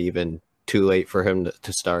probably even too late for him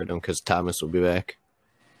to start him because Thomas will be back.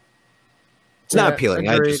 It's not appealing.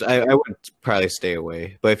 Agreed. I would probably stay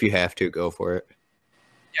away, but if you have to, go for it.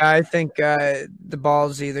 Yeah, I think the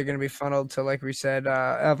ball's either going to be funneled to, like we said,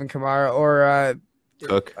 Alvin Kamara or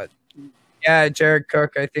Cook. Jared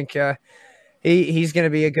Cook. I think he's going to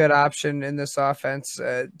be a good option in this offense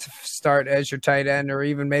to start as your tight end or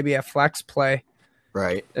even maybe a flex play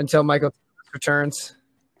Right. until Michael returns.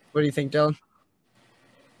 What do you think, Dylan?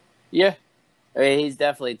 Yeah. I mean, he's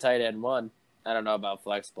definitely tight end one. I don't know about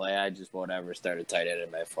flex play. I just won't ever start a tight end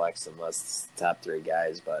in my flex unless it's top three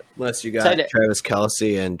guys. But Unless you got Travis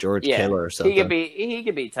Kelce and George Kittle or something. He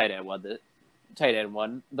could be tight end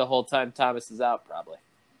one the whole time Thomas is out, probably.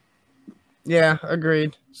 Yeah,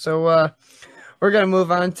 agreed. So we're going to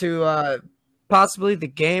move on to possibly the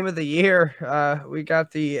game of the year. We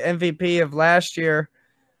got the MVP of last year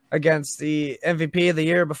against the MVP of the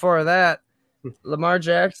year before that, Lamar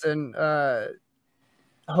Jackson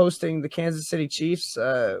hosting the Kansas City Chiefs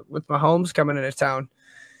with Mahomes coming into town.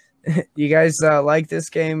 You guys like this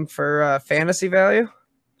game for fantasy value?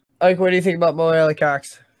 Like, what do you think about Mo Alley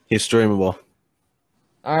Cox? He's streamable.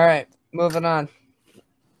 All right, moving on.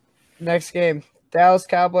 Next game, Dallas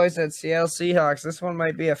Cowboys at Seattle Seahawks. This one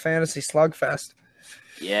might be a fantasy slugfest.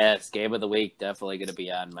 Yes, game of the week. Definitely going to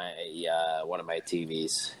be on my one of my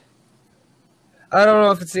TVs. I don't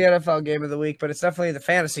know if it's the NFL game of the week, but it's definitely the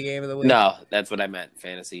fantasy game of the week. No, that's what I meant.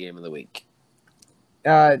 Fantasy game of the week.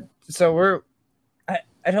 So we're. I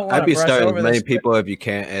don't want to. I'd be brush starting over as many this, people as you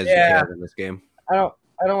can in this game.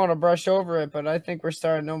 I don't want to brush over it, but I think we're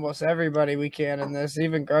starting almost everybody we can in this.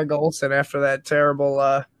 Even Greg Olsen after that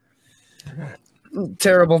terrible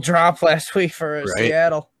drop last week for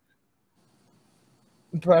Seattle.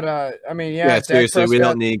 But I mean, yeah. Seriously, we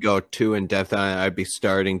don't need to go too in depth on it. I'd be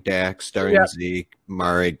starting Dak, starting Zeke,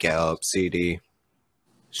 Murray, Gallup, CD,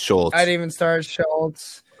 Schultz. I'd even start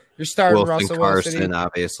Schultz. You're starting Wilson, Russell Carson, Wilson,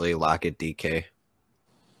 obviously. Lockett, DK,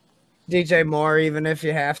 DJ Moore, even if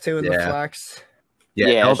you have to in the flex.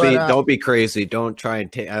 Yeah, don't be crazy. Don't try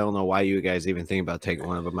and take. I don't know why you guys even think about taking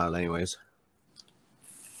one of them out, anyways.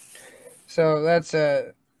 So that's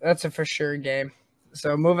a for sure game.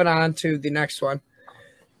 So moving on to the next one.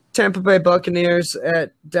 Tampa Bay Buccaneers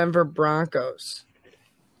at Denver Broncos.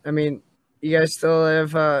 I mean, you guys still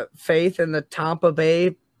have faith in the Tampa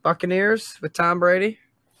Bay Buccaneers with Tom Brady?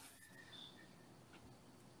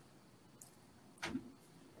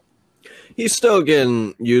 He's still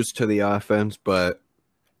getting used to the offense, but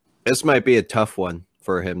this might be a tough one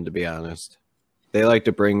for him, to be honest. They like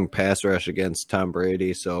to bring pass rush against Tom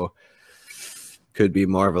Brady, so could be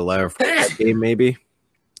more of a letter game, maybe.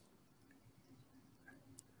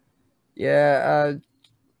 Yeah,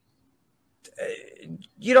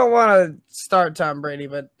 you don't want to start Tom Brady,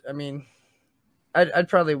 but I mean, I'd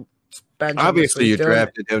probably bench him. Obviously, you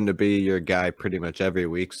drafted him to be your guy pretty much every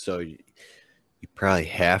week, so you probably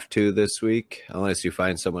have to this week, unless you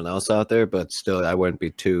find someone else out there. But still, I wouldn't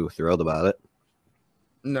be too thrilled about it.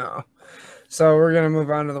 No. So we're gonna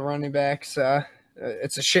move on to the running backs.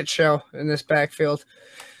 It's a shit show in this backfield.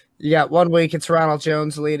 You got 1 week, it's Ronald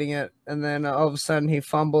Jones leading it, and then all of a sudden he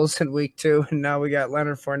fumbles in week 2, and now we got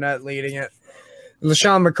Leonard Fournette leading it.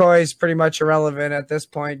 LaShawn McCoy is pretty much irrelevant at this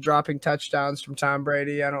point, dropping touchdowns from Tom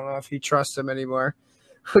Brady. I don't know if he trusts him anymore.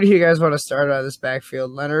 Who do you guys want to start out of this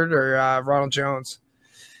backfield, Leonard or Ronald Jones?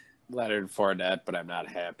 Leonard Fournette, but I'm not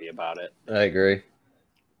happy about it. I agree.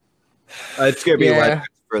 It's going to be Leonard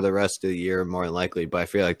for the rest of the year, more than likely, but I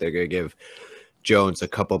feel like they're going to give Jones a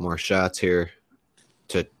couple more shots here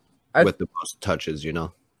with the most touches,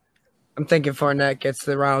 I'm thinking Fournette gets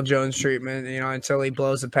the Ronald Jones treatment, until he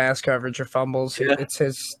blows the pass coverage or fumbles. Yeah. It's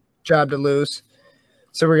his job to lose.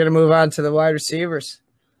 So we're going to move on to the wide receivers.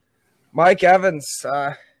 Mike Evans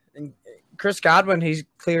and Chris Godwin, he's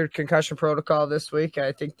cleared concussion protocol this week.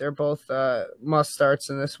 I think they're both must starts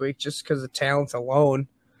in this week just because of talent alone.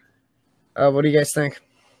 What do you guys think?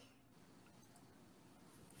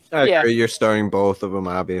 I agree. You're starting both of them,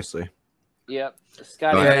 obviously. Yep.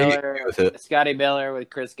 Scotty Miller with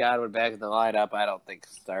Chris Godwin back in the lineup. I don't think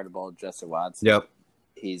startable. Justin Watson. Yep.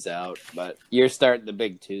 He's out, but you're starting the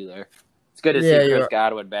big two there. It's good to see Chris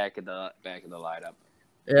Godwin back in the lineup.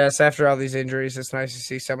 Yes, after all these injuries, it's nice to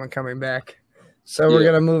see someone coming back. So we're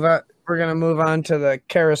gonna move on. We're gonna move on to the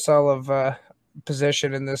carousel of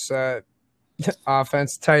position in this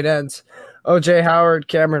offense. Tight ends: O.J. Howard,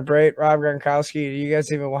 Cameron Brate, Rob Gronkowski. Do you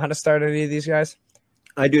guys even want to start any of these guys?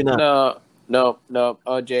 I do not. No.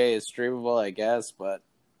 OJ is streamable, I guess, but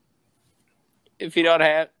if you don't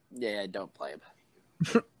have, don't play him.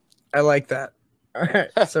 I like that. All right,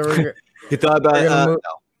 so you thought about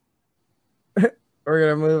we're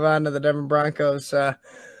gonna move on to the Denver Broncos.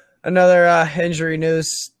 Another injury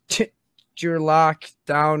news: Drew Lock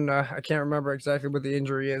down. I can't remember exactly what the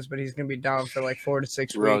injury is, but he's gonna be down for like 4 to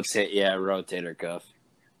 6 weeks. Rotator cuff.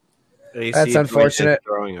 That's unfortunate.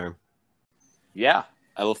 Throwing arm. Yeah.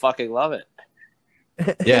 I will fucking love it.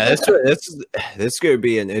 Yeah, this could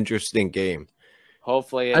be an interesting game.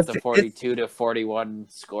 Hopefully, it's a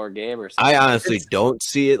 42-41 score game or something. I honestly don't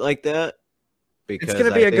see it like that because it's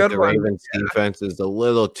gonna be a good the one. Ravens defense is a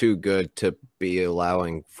little too good to be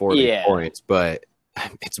allowing 40 points, but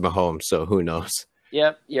it's Mahomes, so who knows?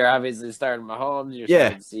 Yep, you're obviously starting Mahomes. You're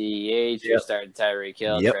starting CEH. You're starting Tyreek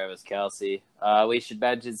Hill, Travis Kelce. We should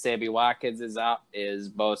mention Sammy Watkins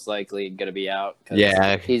is most likely going to be out.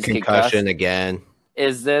 Yeah, he's concussion again.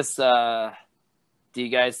 Is this? Do you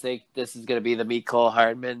guys think this is going to be the Mecole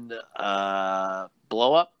Hardman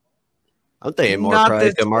blow up? I'm thinking more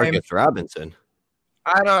probably Demarcus Robinson.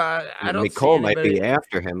 I don't. Mecole might be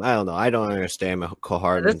after him. I don't know. I don't understand Mecole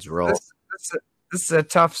Hardman's role. This is a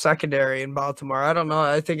tough secondary in Baltimore. I don't know.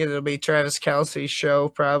 I think it'll be Travis Kelce's show,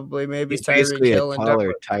 probably. Maybe Tyreek Hill and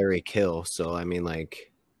Tyreek Hill. So I mean,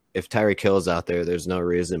 like, if Tyreek Hill's out there, there's no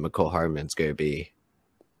reason Mecole Hardman's going to be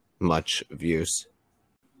much of use.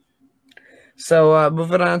 So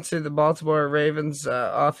moving on to the Baltimore Ravens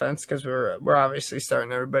offense, because we're obviously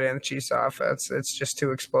starting everybody on the Chiefs offense. It's just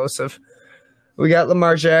too explosive. We got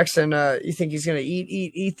Lamar Jackson. You think he's going to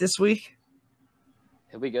eat this week?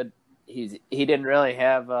 He'll be good. He didn't really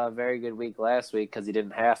have a very good week last week because he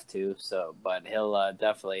didn't have to. But he'll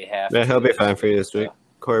definitely have. Yeah, he'll be fine for you this week.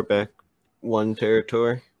 Quarterback one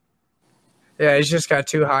territory. Yeah, he's just got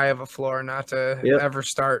too high of a floor not to ever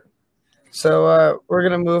start. So we're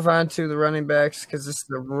gonna move on to the running backs because this is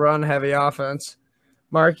the run-heavy offense.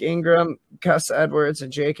 Mark Ingram, Gus Edwards,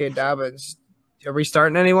 and J.K. Dobbins. Are we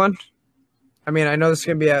starting anyone? I mean, I know this is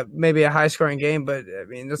gonna be maybe a high-scoring game, but I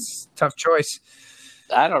mean, this is a tough choice.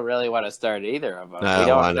 I don't really want to start either of them. I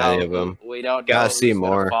don't want any of them. We don't Gotta know see who's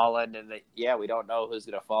more. Fall into we don't know who's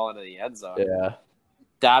going to fall into the end zone. Yeah.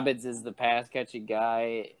 Dobbins is the pass-catching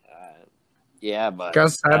guy. But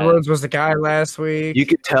Gus Edwards was the guy last week. You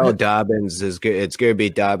could tell Dobbins is good. It's going to be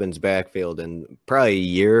Dobbins' backfield in probably a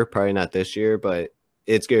year, probably not this year, but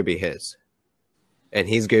it's going to be his. And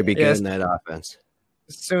he's going to be good in that offense.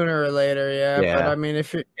 Sooner or later, yeah. But I mean,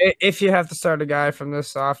 if you have to start a guy from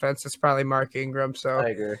this offense, it's probably Mark Ingram. So I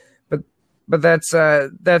agree. But that's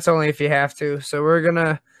only if you have to. So we're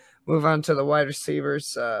gonna move on to the wide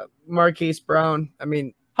receivers. Marquise Brown. I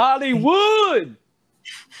mean, Hollywood.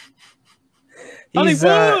 He's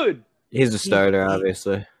a starter,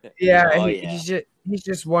 obviously. Yeah, he's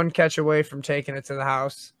just one catch away from taking it to the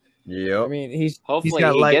house. Yep. I mean, hopefully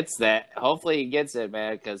he gets that. Hopefully he gets it,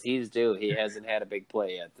 man, because he's due. He hasn't had a big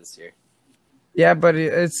play yet this year. Yeah, but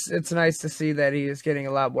it's nice to see that he is getting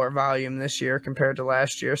a lot more volume this year compared to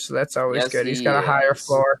last year, so that's always good. He's got a higher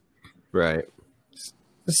floor. Right.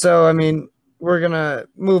 So, I mean, we're going to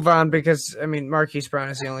move on because, I mean, Marquise Brown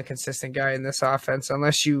is the only consistent guy in this offense.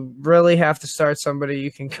 Unless you really have to start somebody,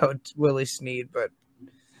 you can go Willie Snead, but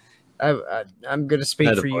I'm going to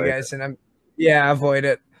speak for you guys, and avoid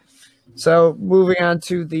it. So, moving on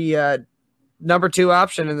to the number 2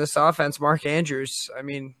 option in this offense, Mark Andrews. I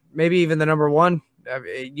mean, maybe even the number 1.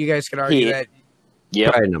 You guys could argue that.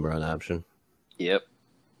 Yeah, probably number 1 option. Yep.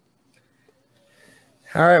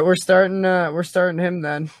 All right, we're starting him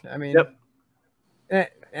then. I mean,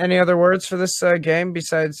 any other words for this game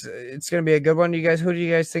besides it's going to be a good one? Who do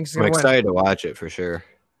you guys think is going to win? I'm excited to watch it for sure.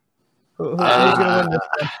 Who's going to win this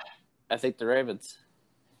one? I think the Ravens.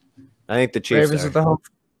 I think the Chiefs. Ravens at the home.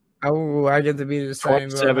 Oh, I get to be the same.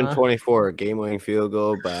 27-24, game-winning field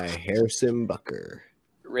goal by Harrison Butker.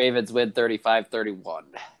 Ravens win 35-31.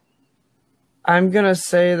 I'm going to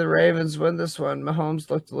say the Ravens win this one.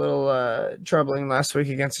 Mahomes looked a little troubling last week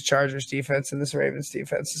against the Chargers defense, and this Ravens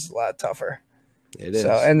defense is a lot tougher. It is.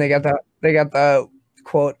 So, and they got the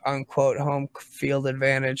quote-unquote home field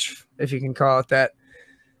advantage, if you can call it that.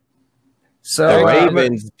 So the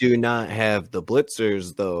Ravens do not have the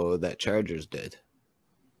blitzers, though, that Chargers did.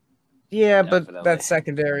 Yeah, but that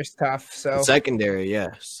secondary is tough. So the secondary,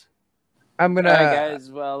 yes. I'm gonna. All right,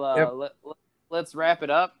 guys. Well, let's wrap it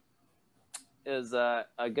up. It was a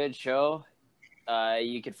good show.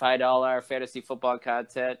 You can find all our fantasy football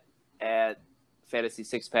content at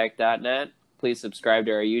fantasy6pack.net. Please subscribe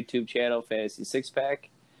to our YouTube channel, Fantasy Six Pack.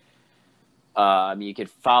 You can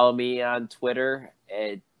follow me on Twitter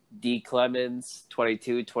at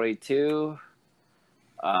dclemens2222.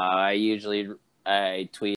 I tweet